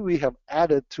 What we have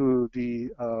added to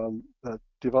the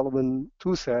development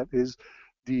toolset is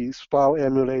the Sprout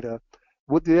emulator.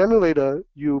 With the emulator,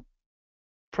 you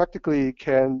practically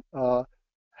can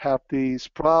have the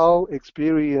Sprout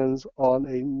experience on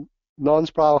a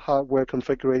non-Sprout hardware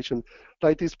configuration,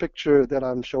 like this picture that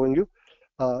I'm showing you.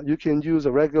 You can use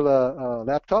a regular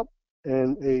laptop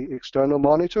and an external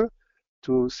monitor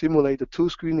to simulate the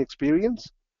two-screen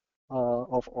experience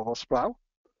of Sprout.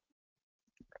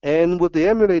 And with the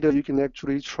emulator, you can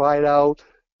actually try out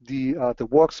the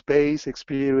workspace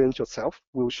experience yourself.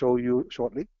 We'll show you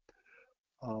shortly.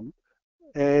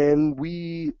 And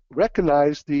we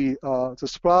recognize the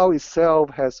Sprout itself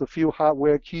has a few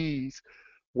hardware keys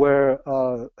where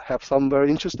have some very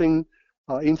interesting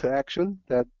interaction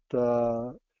that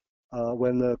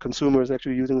when the consumer is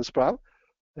actually using the Sprout.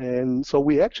 And so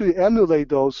we actually emulate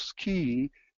those keys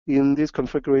in this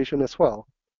configuration as well.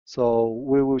 So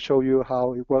we will show you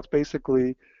how it works.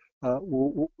 Basically,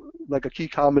 like a key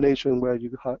combination where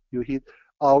you hit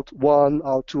Alt1,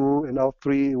 Alt2, and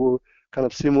Alt3 will kind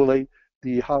of simulate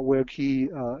the hardware key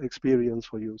experience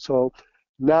for you. So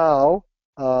now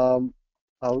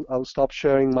I'll stop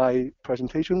sharing my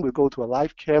presentation. We'll go to a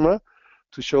live camera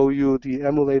to show you the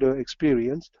emulator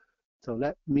experience. So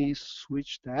let me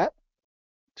switch that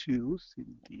to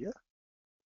Cynthia.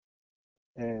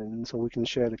 And so we can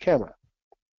share the camera.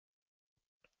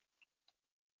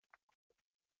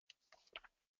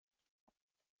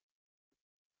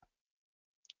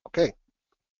 Okay.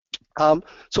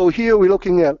 So here we're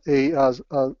looking at a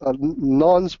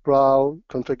non-Sprout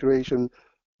configuration,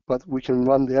 but we can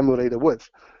run the emulator with.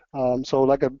 So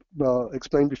like I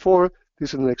explained before,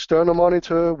 this is an external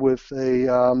monitor with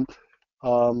a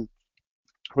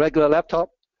regular laptop.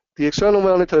 The external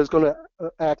monitor is going to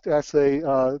act as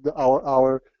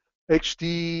our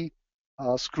HD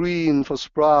screen for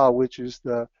Sprout, which is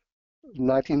the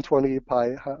 1920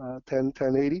 by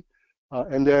 1080.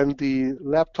 And then the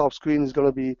laptop screen is going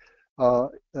to be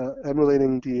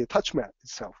emulating the touchmat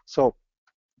itself. So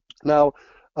now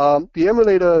the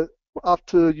emulator,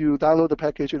 after you download the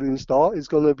package and install, is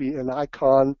going to be an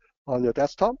icon on your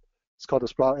desktop. It's called the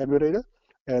Sprout emulator.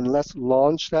 And let's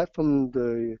launch that from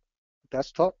the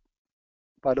desktop.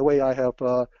 By the way, I have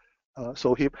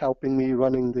Sohib helping me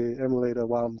running the emulator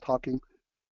while I'm talking.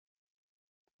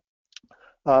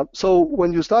 So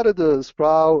when you started the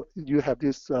Sprout, you have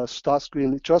this start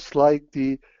screen, just like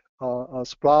the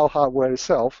Sprout hardware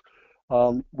itself,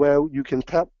 where you can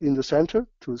tap in the center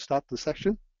to start the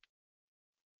session.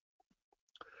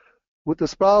 With the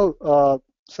Sprout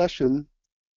session,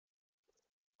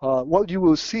 what you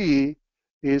will see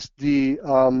is the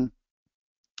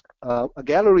a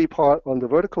gallery part on the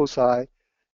vertical side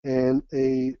and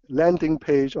a landing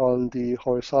page on the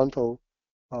horizontal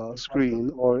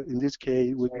screen, or in this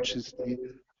case, which is the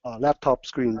laptop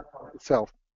screen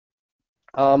itself.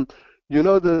 You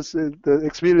know, the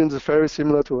experience is very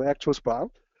similar to actual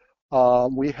Sprout.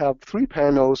 we have 3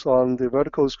 panels on the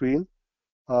vertical screen.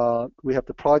 We have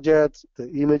the projects, the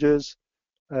images,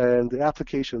 and the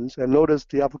applications. And notice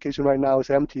the application right now is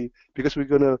empty because we're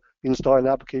going to install an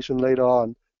application later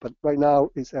on. But right now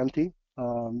it's empty.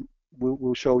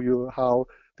 We'll show you how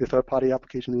the third-party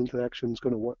application interaction is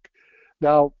going to work.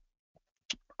 Now,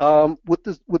 with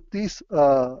this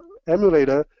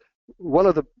emulator, one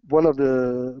of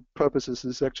the purposes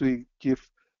is actually give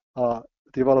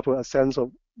developer a sense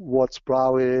of what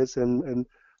Sprout is and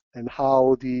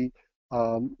how the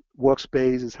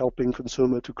workspace is helping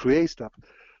consumer to create stuff.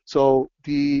 So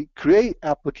the create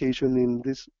application in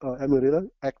this emulator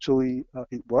actually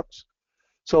it works.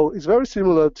 So it's very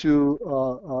similar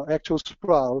to actual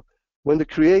Sprout. When the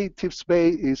creative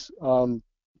space is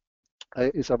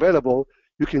available,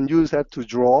 you can use that to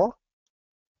draw,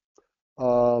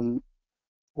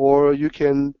 or you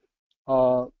can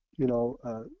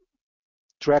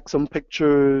drag some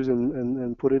pictures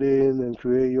and put it in and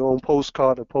create your own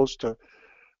postcard or poster.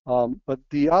 But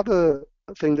the other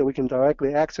thing that we can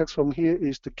directly access from here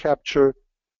is the capture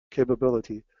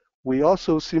capability. We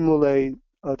also simulate,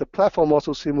 the platform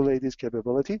also simulates this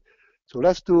capability. So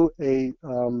let's do a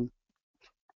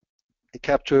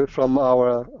capture from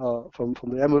our from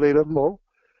the emulator mode.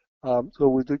 So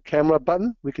with the camera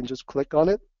button, we can just click on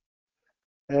it,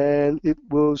 and it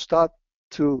will start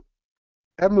to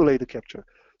emulate the capture.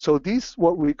 So this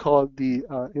what we call the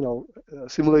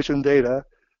simulation data,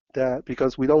 that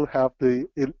because we don't have the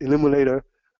illuminator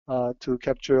to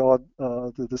capture all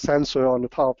the sensor on the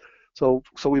top. So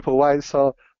we provide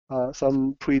some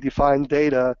predefined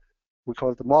data. We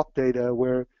call it the mock data,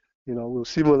 where we'll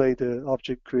simulate the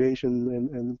object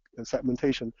creation and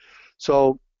segmentation.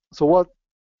 So what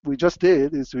we just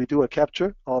did is we do a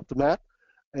capture of the map,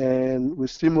 and we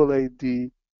simulate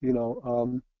the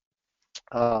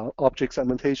object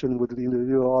segmentation with the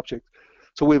individual object.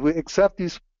 So we will accept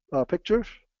these pictures.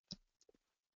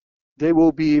 They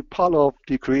will be part of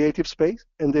the creative space,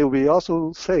 and they will be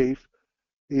also saved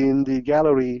in the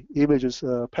gallery images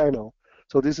panel.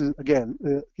 So this is, again,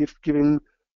 giving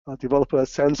a developer a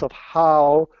sense of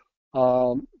how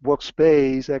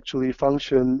workspace actually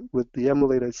function with the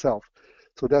emulator itself.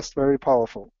 So that's very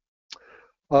powerful.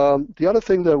 The other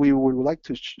thing that we would like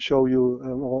to show you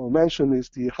or mention is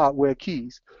the hardware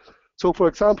keys. So for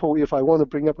example, if I want to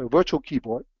bring up a virtual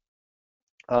keyboard,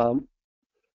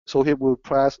 so here we'll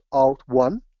press Alt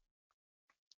 1.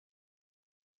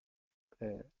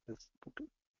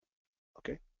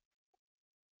 Okay.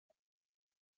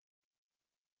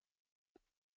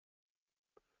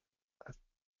 I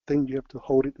think you have to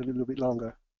hold it a little bit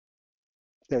longer.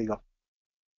 There you go.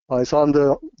 It's on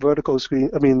the vertical screen,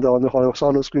 on the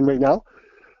horizontal screen right now.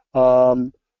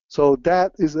 So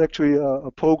that is actually a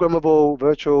programmable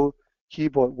virtual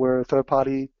keyboard where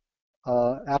third-party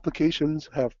applications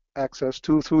have access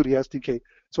to through the SDK.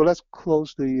 So let's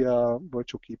close the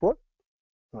virtual keyboard.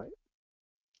 All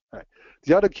right.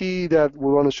 The other key that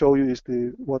we want to show you is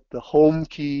the home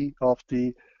key of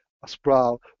the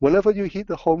Sprout. Whenever you hit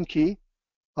the home key,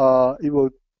 it will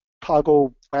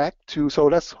toggle back to. So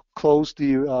let's close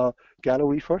the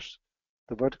gallery first,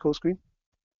 the vertical screen.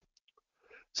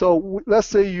 So let's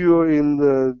say you're in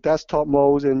the desktop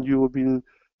mode and you've been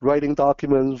writing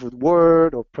documents with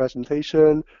Word or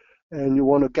presentation, and you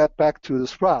want to get back to the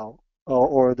Sprout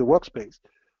or the workspace.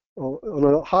 On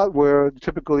a hardware,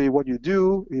 typically what you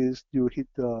do is you hit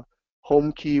the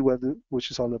home key,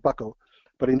 which is on the buckle.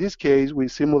 But in this case, we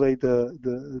simulate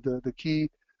the key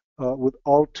with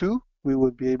Alt 2. We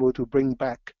would be able to bring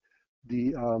back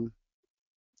the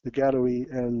gallery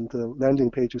and the landing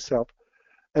page itself.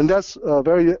 And that's a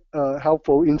very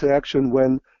helpful interaction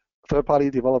when third-party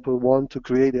developer want to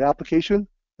create the application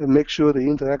and make sure the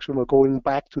interaction of going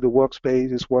back to the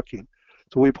workspace is working.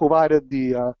 So we provided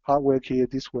the hardware key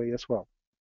this way as well.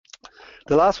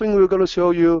 The last thing we're going to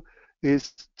show you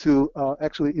is to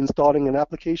actually installing an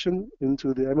application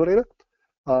into the emulator.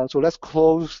 So let's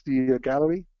close the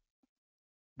gallery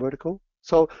vertical.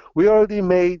 So we already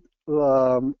made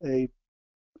a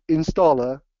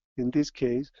installer in this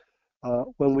case.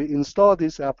 When we install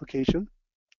this application,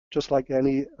 just like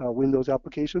any Windows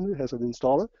application, it has an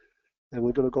installer, and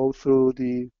we're going to go through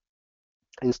the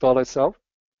installer itself.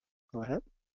 Go ahead.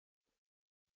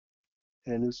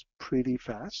 And it's pretty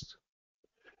fast.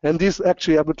 And this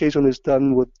actually application is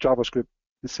done with JavaScript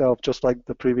itself, just like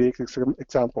the previous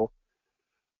example.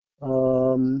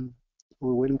 We're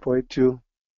waiting for it to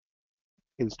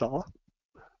install.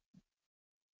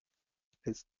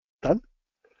 It's done.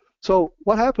 So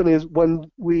what happened is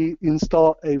when we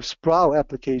install a Sprout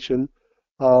application,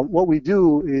 what we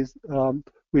do is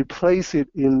we place it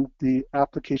in the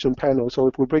application panel. So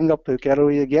if we bring up the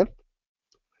gallery again,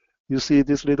 you see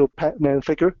this little Pac-Man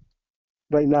figure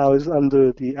right now is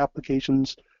under the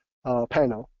applications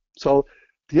panel. So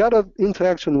the other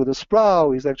interaction with the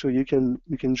Sprout is actually you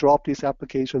can drop this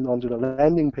application onto the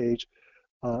landing page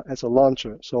as a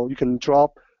launcher. So you can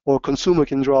drop, or consumer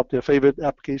can drop their favorite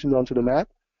application onto the map.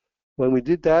 When we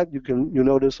did that, you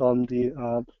notice on the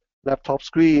laptop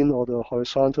screen or the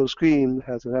horizontal screen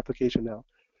has an application now.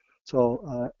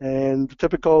 So and the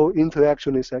typical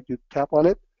interaction is that you tap on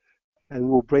it and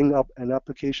we'll bring up an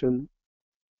application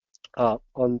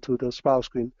onto the Sprout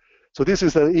screen. So this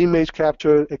is an image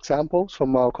capture example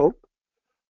from our code.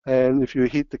 And if you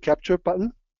hit the capture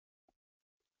button,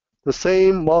 the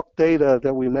same mock data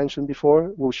that we mentioned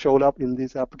before will show up in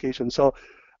this application. So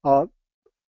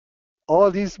all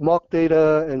these mock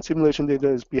data and simulation data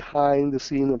is behind the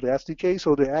scene of the SDK.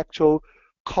 So the actual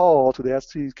call to the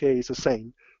SDK is the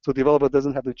same. So developer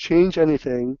doesn't have to change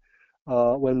anything.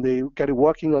 When they get it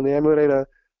working on the emulator,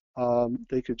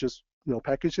 they could just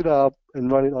package it up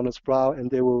and run it on a Sprout, and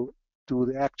they will do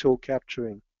the actual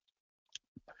capturing.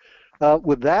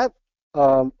 With that,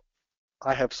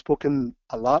 I have spoken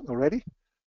a lot already,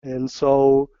 and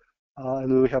so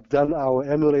and we have done our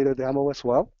emulator demo as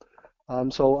well.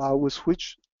 So I will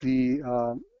switch the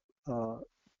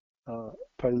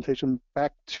presentation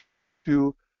back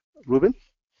to Ruben.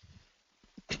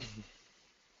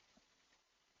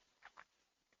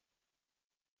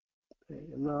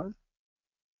 And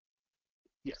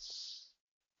yes.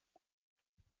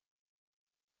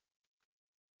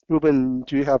 Ruben,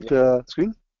 do you have the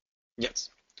screen? Yes.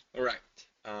 All right.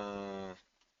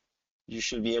 You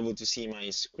should be able to see my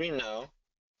screen now.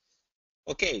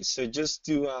 Okay, so just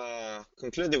to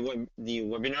conclude the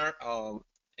webinar,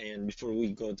 and before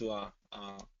we go to a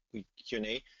quick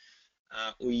Q&A,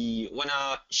 we want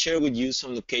to share with you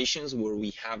some locations where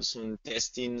we have some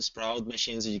testing Sprout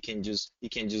machines that you can just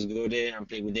go there and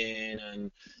play with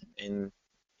them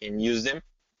and use them.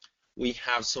 We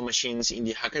have some machines in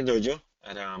the Hacker Dojo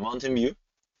at Mountain View,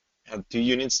 have 2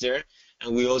 units there,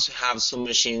 and we also have some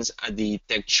machines at the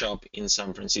tech shop in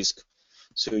San Francisco.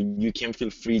 So you can feel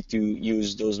free to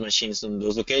use those machines on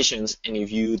those locations. And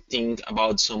if you think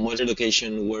about some other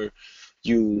location where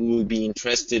you will be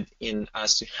interested in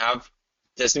us to have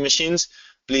testing machines,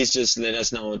 please just let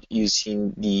us know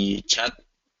using the chat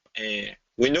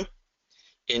window,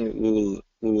 and we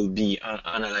will be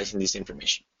analyzing this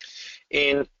information.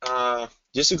 And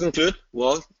just to conclude,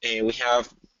 well, we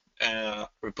have a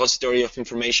repository of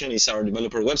information. Is our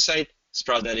developer website,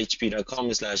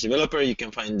 sprout.hp.com/developer. You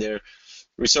can find their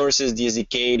resources, the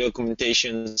SDK,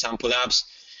 documentation, sample apps,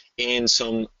 and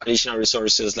some additional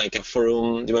resources like a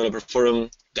forum, developer forum,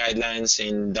 guidelines,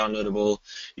 and downloadable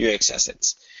UX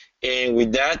assets. And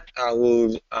with that, I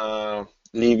will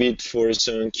leave it for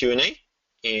some Q&A.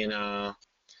 And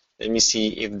let me see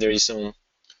if there is some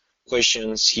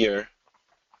questions here.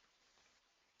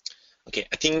 Okay,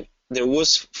 I think there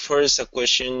was first a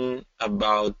question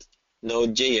about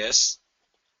Node.js.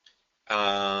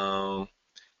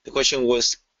 The question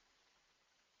was,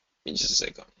 give me just a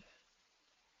second.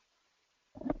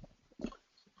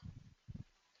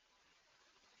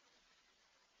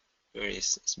 Where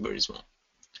is it's very small.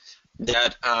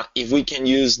 That if we can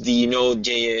use the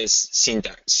Node.js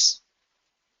syntax.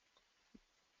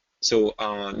 So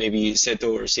maybe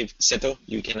Seto or Seto,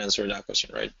 you can answer that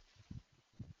question, right?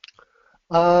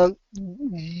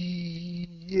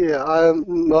 Yeah, I'm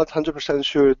not 100%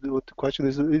 sure what the question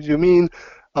is. If you mean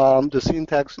the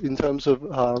syntax in terms of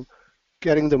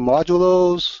getting the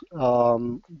modulos,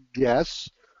 yes.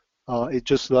 It's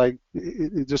just like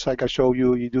I show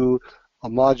you, you do a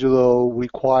modulo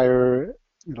require,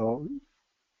 so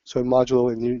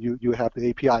modulo, and you have the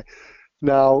API.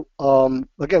 Now,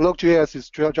 again, Node.js is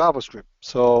JavaScript,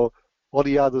 so all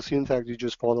the other syntax you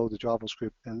just follow the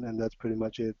JavaScript, and that's pretty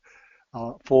much it.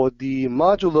 For the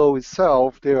modulo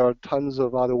itself, there are tons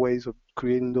of other ways of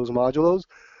creating those modulos.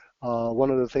 One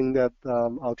of the things that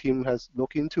our team has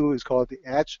looked into is called the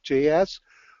Edge.js,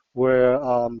 where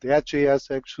the Edge.js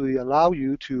actually allow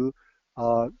you to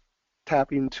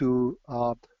tap into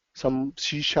some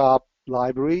C#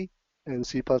 library and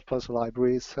C++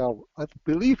 library itself. I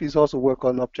believe he's also worked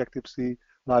on Objective-C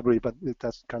library, but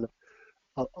that's kind of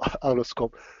out of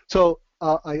scope. So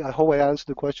I hope I answered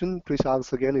the question. Please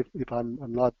ask again if I'm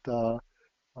not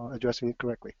addressing it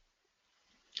correctly.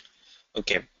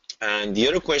 Okay. And the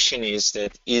other question is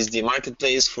that, is the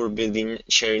marketplace for building,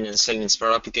 sharing, and selling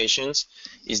Sprout applications,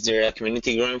 is there a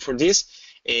community growing for this?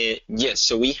 Yes,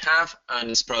 so we have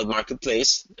an Sprout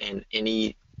marketplace, and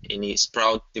any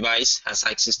Sprout device has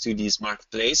access to this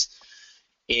marketplace.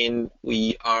 and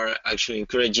we are actually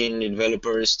encouraging the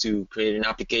developers to create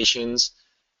applications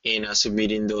and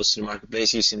submitting those to the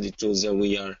marketplace using the tools that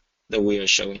we are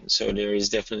showing. So there is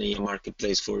definitely a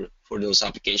marketplace for those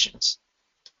applications.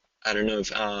 I don't know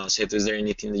if Seto, is there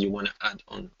anything that you want to add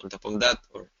on top of that,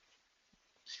 or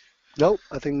No,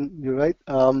 I think you're right.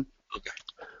 okay.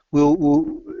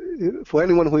 We'll for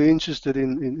anyone who is interested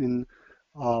in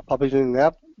publishing an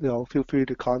app, feel free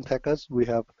to contact us. We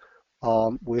have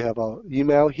our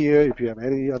email here. If you have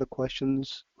any other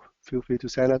questions, feel free to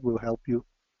send it. We'll help you.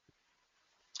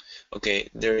 Okay,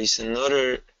 there is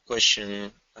another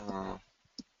question. I'm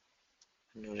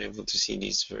not able to see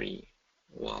this very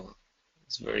well.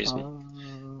 It's very small.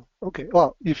 Okay.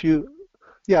 Well,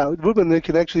 Ruben, you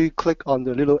can actually click on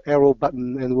the little arrow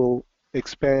button and we'll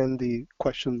expand the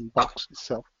question Okay, box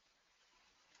itself.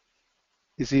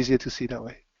 It's easier to see that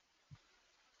way.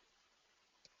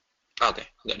 okay,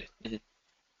 got it.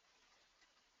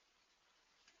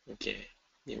 Okay,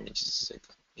 give me just a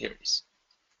second. Here it is.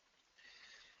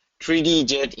 3D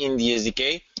jet in the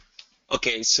SDK.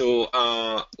 Okay, so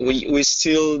we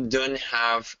still don't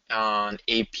have an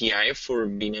API for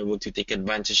being able to take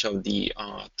advantage of the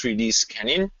 3D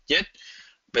scanning yet,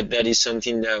 but that is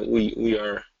something that we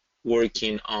are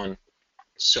working on.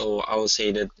 So I will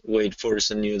say that wait for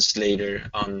some news later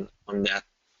on that.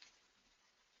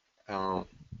 Um,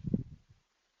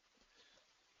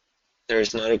 there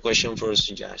is another question for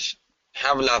Sujash.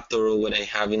 Have a laptop what I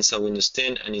have inside Windows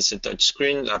 10 and it's a touch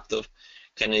screen laptop.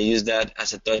 Can I use that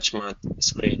as a touch mat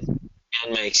screen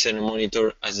and my external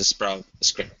monitor as a sprout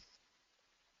screen?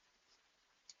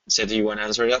 So do you want to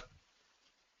answer that?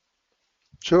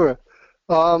 Sure.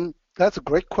 That's a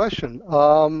great question.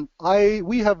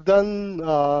 We have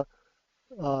done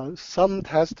some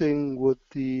testing with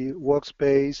the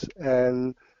workspace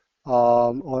and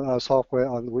on our software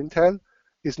on Win 10.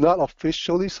 It's not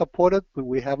officially supported, but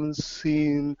we haven't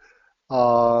seen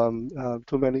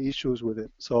too many issues with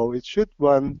it. So it should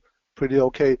run pretty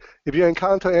okay. If you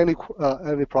encounter any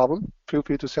problem, feel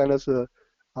free to send us an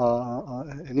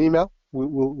email.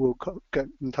 We'll get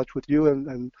in touch with you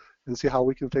and see how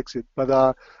we can fix it.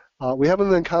 But we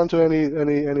haven't encountered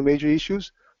any major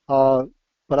issues. But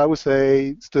I would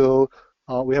say still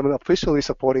we haven't officially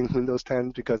supporting Windows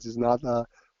 10 because it's not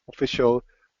official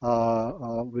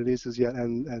releases yet,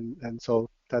 and so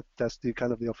that's the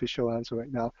kind of the official answer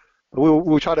right now. But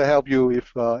we'll try to help you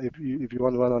if you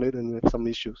want to run on it and have some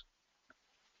issues.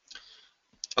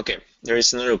 Okay, there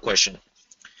is another question.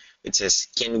 It says,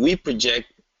 can we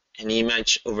project an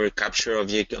image over a capture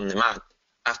object on the map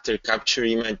after capture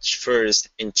image first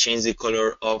and change the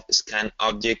color of scan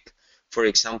object, for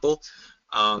example?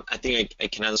 I think I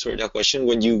can answer that question.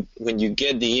 When you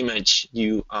get the image,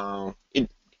 you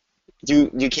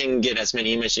can get as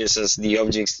many images as the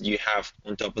objects you have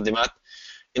on top of the map,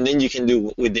 and then you can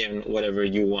do with them whatever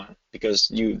you want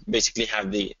because you basically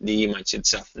have the image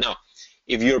itself. Now,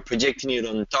 if you're projecting it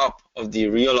on top of the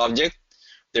real object,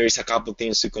 there is a couple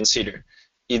things to consider.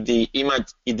 If the image,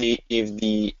 if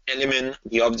the element,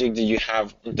 the object that you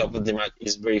have on top of the map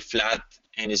is very flat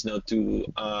and is not too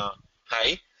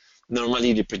high,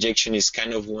 normally the projection is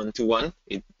kind of one-to-one.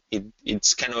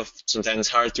 It's kind of sometimes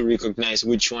hard to recognize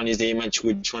which one is the image,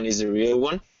 which one is the real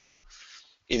one.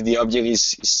 If the object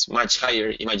is much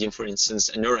higher, imagine for instance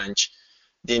an orange,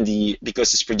 then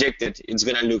because it's projected, it's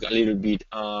gonna look a little bit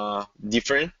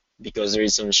different because there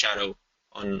is some shadow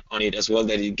on it as well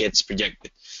that it gets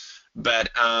projected. But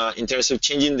in terms of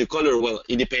changing the color, well,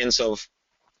 it depends of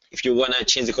if you want to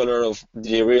change the color of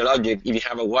the real object. If you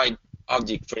have a white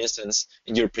object, for instance,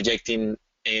 and you're projecting,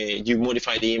 you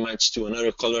modify the image to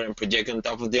another color and project on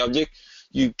top of the object,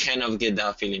 you kind of get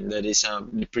that feeling. That is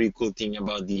the pretty cool thing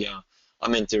about the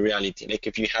augmented reality. Like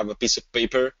if you have a piece of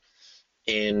paper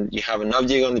and you have an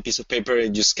object on the piece of paper,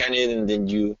 and you scan it, and then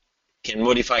you can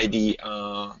modify the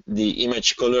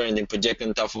image color and then project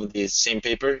on top of the same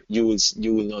paper, you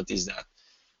will notice that.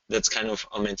 That's kind of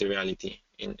augmented reality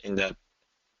in that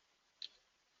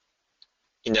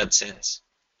sense.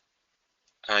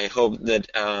 I hope that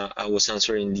I was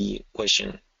answering the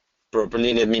question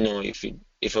properly. Let me know if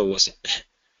I wasn't.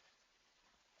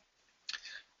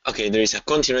 Okay, there is a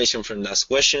continuation from last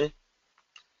question.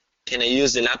 Can I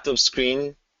use the laptop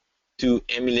screen to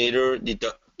emulate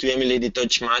the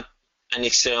touch mat and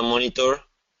external monitor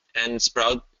and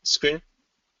sprout screen?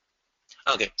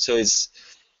 Okay, so it's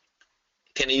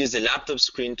can I use the laptop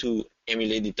screen to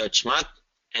emulate the touch mat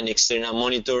and external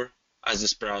monitor as the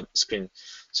sprout screen?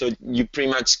 So you pretty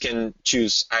much can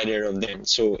choose either of them.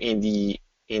 So in the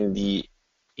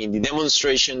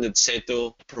demonstration that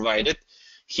Seto provided,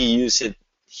 he used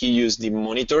the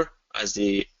monitor as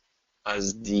the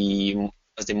as the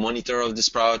monitor of the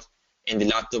Sprout and the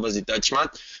laptop as the touch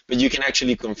mat, but you can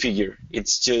actually configure.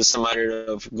 It's just a matter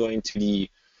of going to the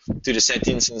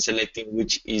settings and selecting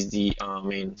which is the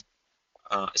main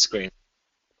screen.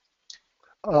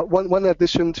 One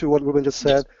addition to what Ruben just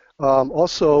Yes. said,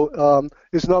 also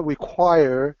it's not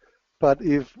required, but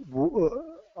if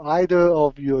either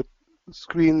of your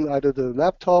screen, either the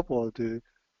laptop or the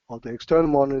external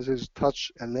monitor is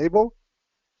touch enabled,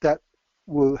 that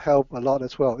will help a lot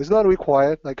as well. It's not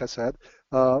required, like I said,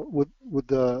 with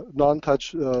the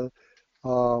non-touch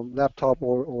laptop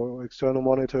or external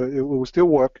monitor, it will still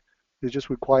work. It just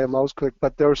require mouse click.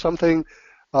 But there's something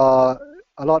uh,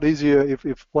 a lot easier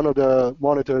if one of the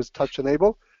monitors touch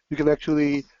enabled. You can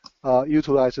actually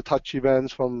utilize the touch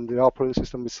events from the operating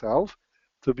system itself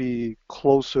to be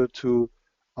closer to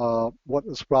what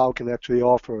the Sprout can actually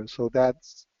offer. So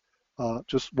that's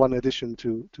just one addition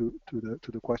to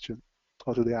the question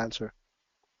or to the answer.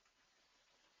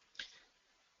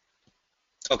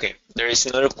 Okay, there is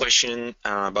another question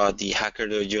about the Hacker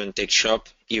Dojo and Tech Shop.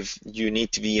 If you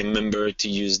need to be a member to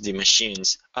use the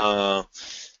machines,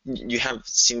 you have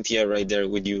Cynthia right there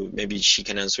with you. Maybe she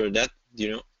can answer that. Do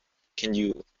you know? Can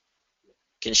you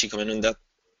can she comment on that?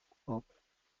 Oh,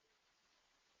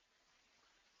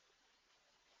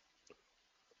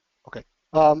 okay.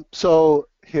 So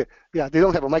here, yeah, they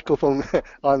don't have a microphone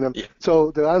on them. Yeah.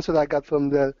 So the answer that I got from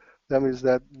them is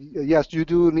that yes, you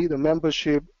do need a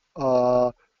membership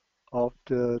of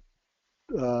the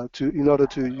in order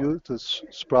to use the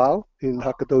Sprout in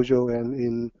Hackadojo and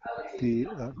in the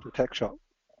tech shop.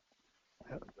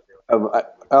 Yeah.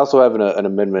 I also have an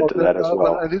amendment Oh, to that as but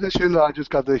well. in addition, I just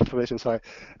got the information. Sorry.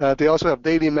 They also have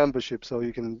daily membership, so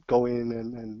you can go in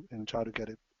and try to get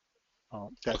it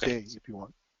that Okay. day if you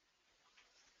want.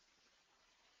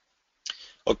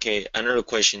 Okay, another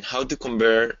question. How to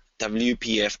convert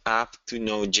WPF app to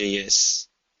Node.js?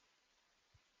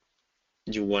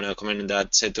 You want to comment on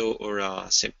that, Seto or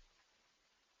Sep?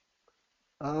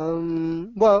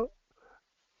 Well,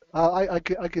 I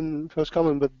can first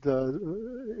comment, but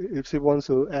if she wants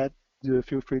to add,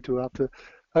 feel free to after.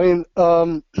 I mean,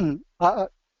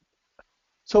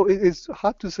 so it's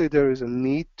hard to say there is a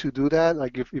need to do that.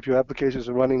 Like if your applications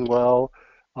are running well,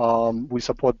 we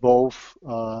support both.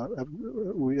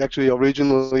 We actually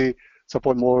originally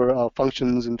support more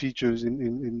functions and features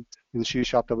in C#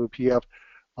 WPF.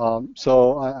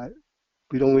 So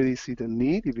we don't really see the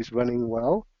need if it's running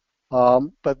well.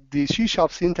 But the C#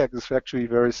 syntax is actually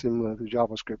very similar to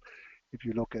JavaScript if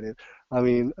you look at it. I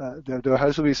mean, there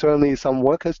has to be certainly some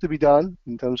work has to be done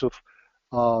in terms of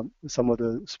some of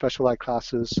the specialized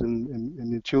classes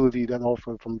and utility that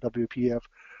offer from WPF.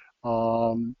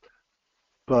 Um,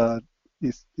 but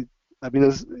I mean,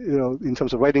 in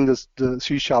terms of writing the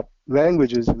C#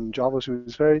 languages in JavaScript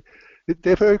is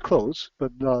they're very close,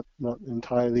 but not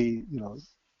entirely,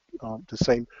 the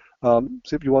same.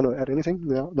 So if you want to add anything,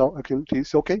 no, I can.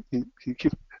 He's okay. He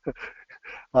keep.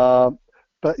 Um,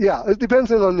 but yeah, it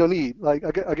depends on your need. Like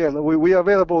again, we are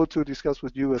available to discuss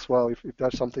with you as well if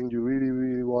that's something you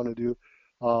really want to do.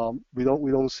 We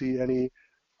don't see any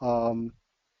um,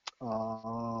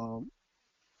 uh,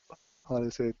 how to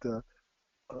say it,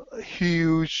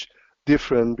 huge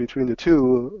difference between the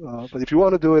two. But if you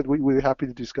want to do it, we're happy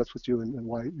to discuss with you and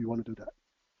why you want to do that.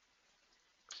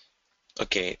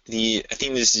 Okay, I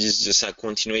think this is just a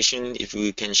continuation. If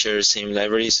we can share the same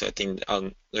library, so I think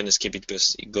I'm gonna skip it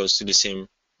because it goes to the same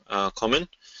comment.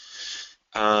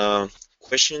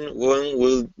 Question: when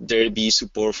will there be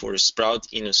support for Sprout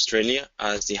in Australia,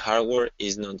 as the hardware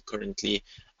is not currently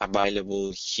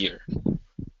available here?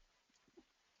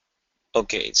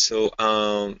 Okay, so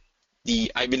I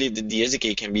believe that the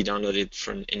SDK can be downloaded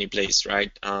from any place,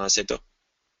 right, Seto?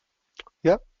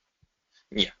 Yeah.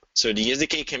 Yeah. So the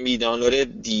SDK can be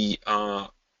downloaded. The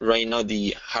right now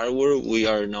the hardware we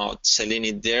are not selling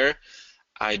it there.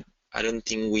 I don't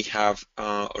think we have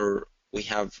or we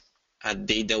have a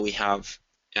date that we have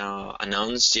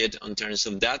announced yet in terms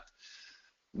of that.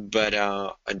 But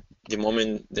at the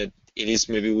moment that it is,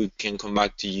 maybe we can come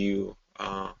back to you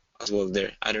as well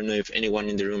there. I don't know if anyone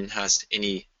in the room has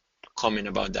any comment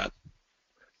about that.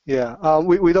 Yeah,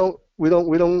 we don't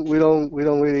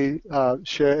really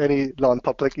share any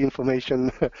non-public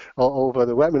information over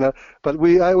the webinar, but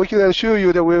we can assure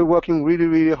you that we're working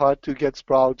really hard to get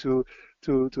Sprout to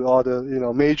all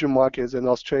the major markets, and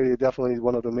Australia definitely is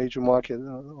one of the major markets,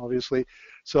 obviously.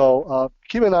 So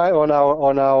keep an eye on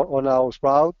our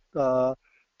Sprout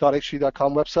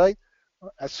 .xg.com website.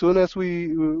 As soon as we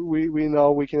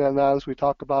know we can announce, we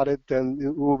talk about it, then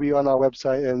it will be on our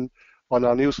website and on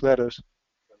our newsletters.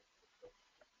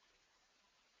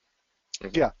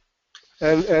 Okay. Yeah.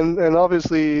 and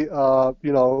obviously,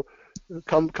 you know,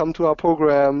 come to our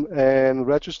program and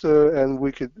register, and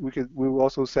we will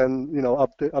also send, you know,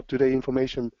 up to date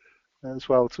information as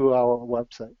well through our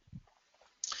website.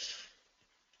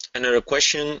 Another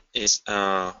question is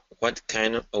what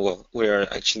kind of, oh, well, we're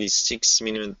actually 6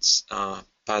 minutes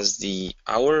past the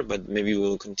hour, but maybe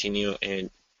we'll continue, and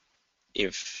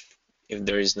if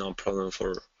there is no problem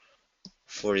for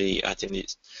the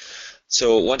attendees.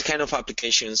 So what kind of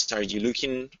applications are you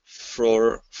looking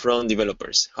for from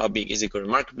developers? How big is the current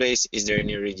marketplace? Is there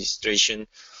any registration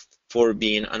for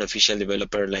being an official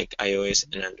developer like iOS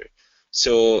and Android?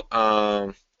 So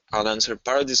I'll answer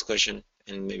part of this question,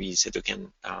 and maybe Seto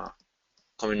can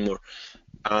comment more.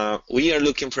 We are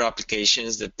looking for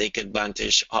applications that take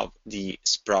advantage of the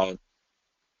Sprout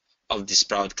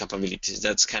capabilities.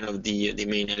 That's kind of the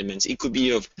main elements. It could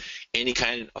be of any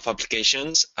kind of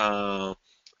applications,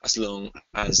 as long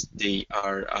as they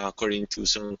are according to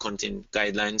some content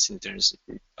guidelines in terms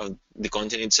of the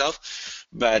content itself,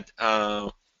 but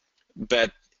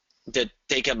that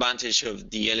take advantage of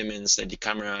the elements like the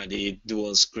camera, the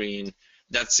dual screen.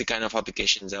 That's the kind of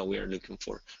applications that we are looking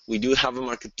for. We do have a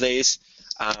marketplace.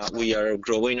 We are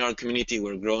growing our community.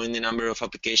 We're growing the number of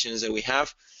applications that we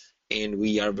have, and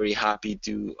we are very happy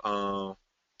to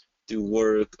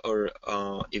work, or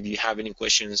if you have any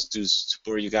questions, to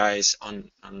support you guys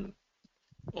on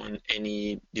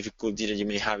any difficulty that you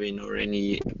may have in, or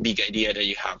any big idea that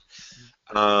you have.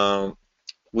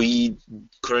 We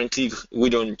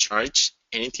don't charge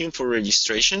anything for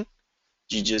registration.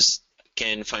 You just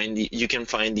can find the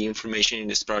information in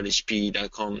the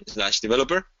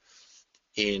sprouthp.com/developer,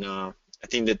 and I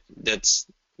think that's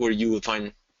where you will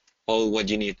find all what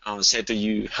you need. Seto,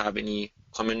 you have any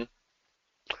comment?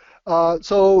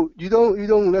 So you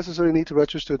don't necessarily need to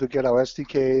register to get our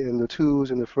SDK and the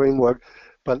tools and the framework,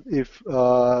 but if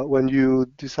when you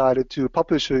decided to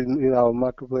publish it in our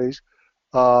marketplace,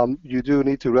 you do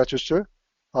need to register.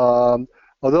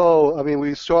 Although, I mean,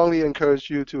 we strongly encourage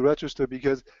you to register,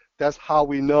 because that's how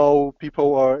we know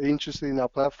people are interested in our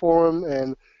platform,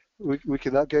 and we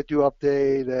cannot get you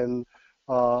update, and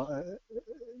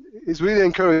it's really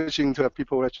encouraging to have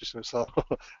people register. So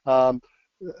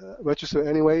register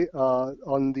anyway.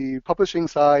 On the publishing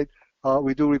side,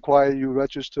 we do require you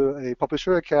register a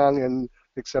publisher account and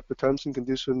accept the terms and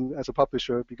conditions as a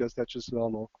publisher, because that's just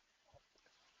normal.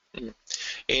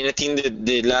 And I think that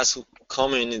the last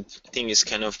comment, I think, is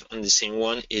kind of on the same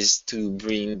one, is to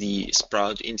bring the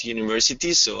Sprout into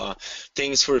universities. So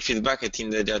thanks for feedback. I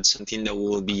think that that's something that we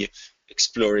will be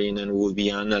exploring and we'll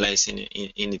be analyzing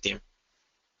in the team.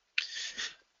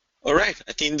 All right,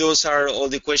 I think those are all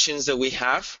the questions that we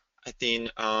have. I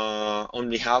think on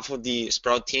behalf of the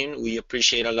Sprout team, we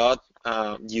appreciate a lot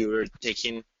you're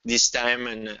taking this time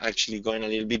and actually going a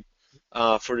little bit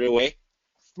further away.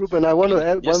 Ruben, I want to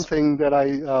add Yes. one thing that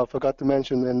I forgot to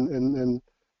mention, and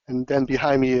then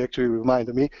behind me actually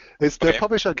reminded me. Is the Okay.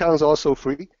 publisher account is also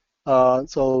free.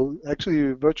 So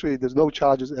actually, virtually, there's no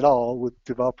charges at all with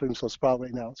developing for Sprout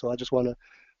right now. So I just want to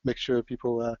make sure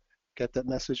people get that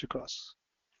message across.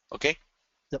 Okay.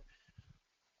 Yep.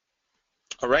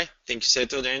 All right. Thank you,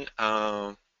 Seto. Then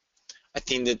I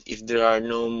think that if there are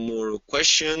no more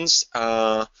questions,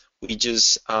 we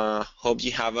just hope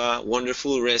you have a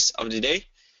wonderful rest of the day,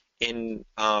 and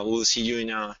we'll see you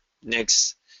in our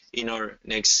next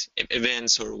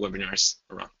events or webinars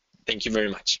around. Thank you very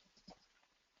much.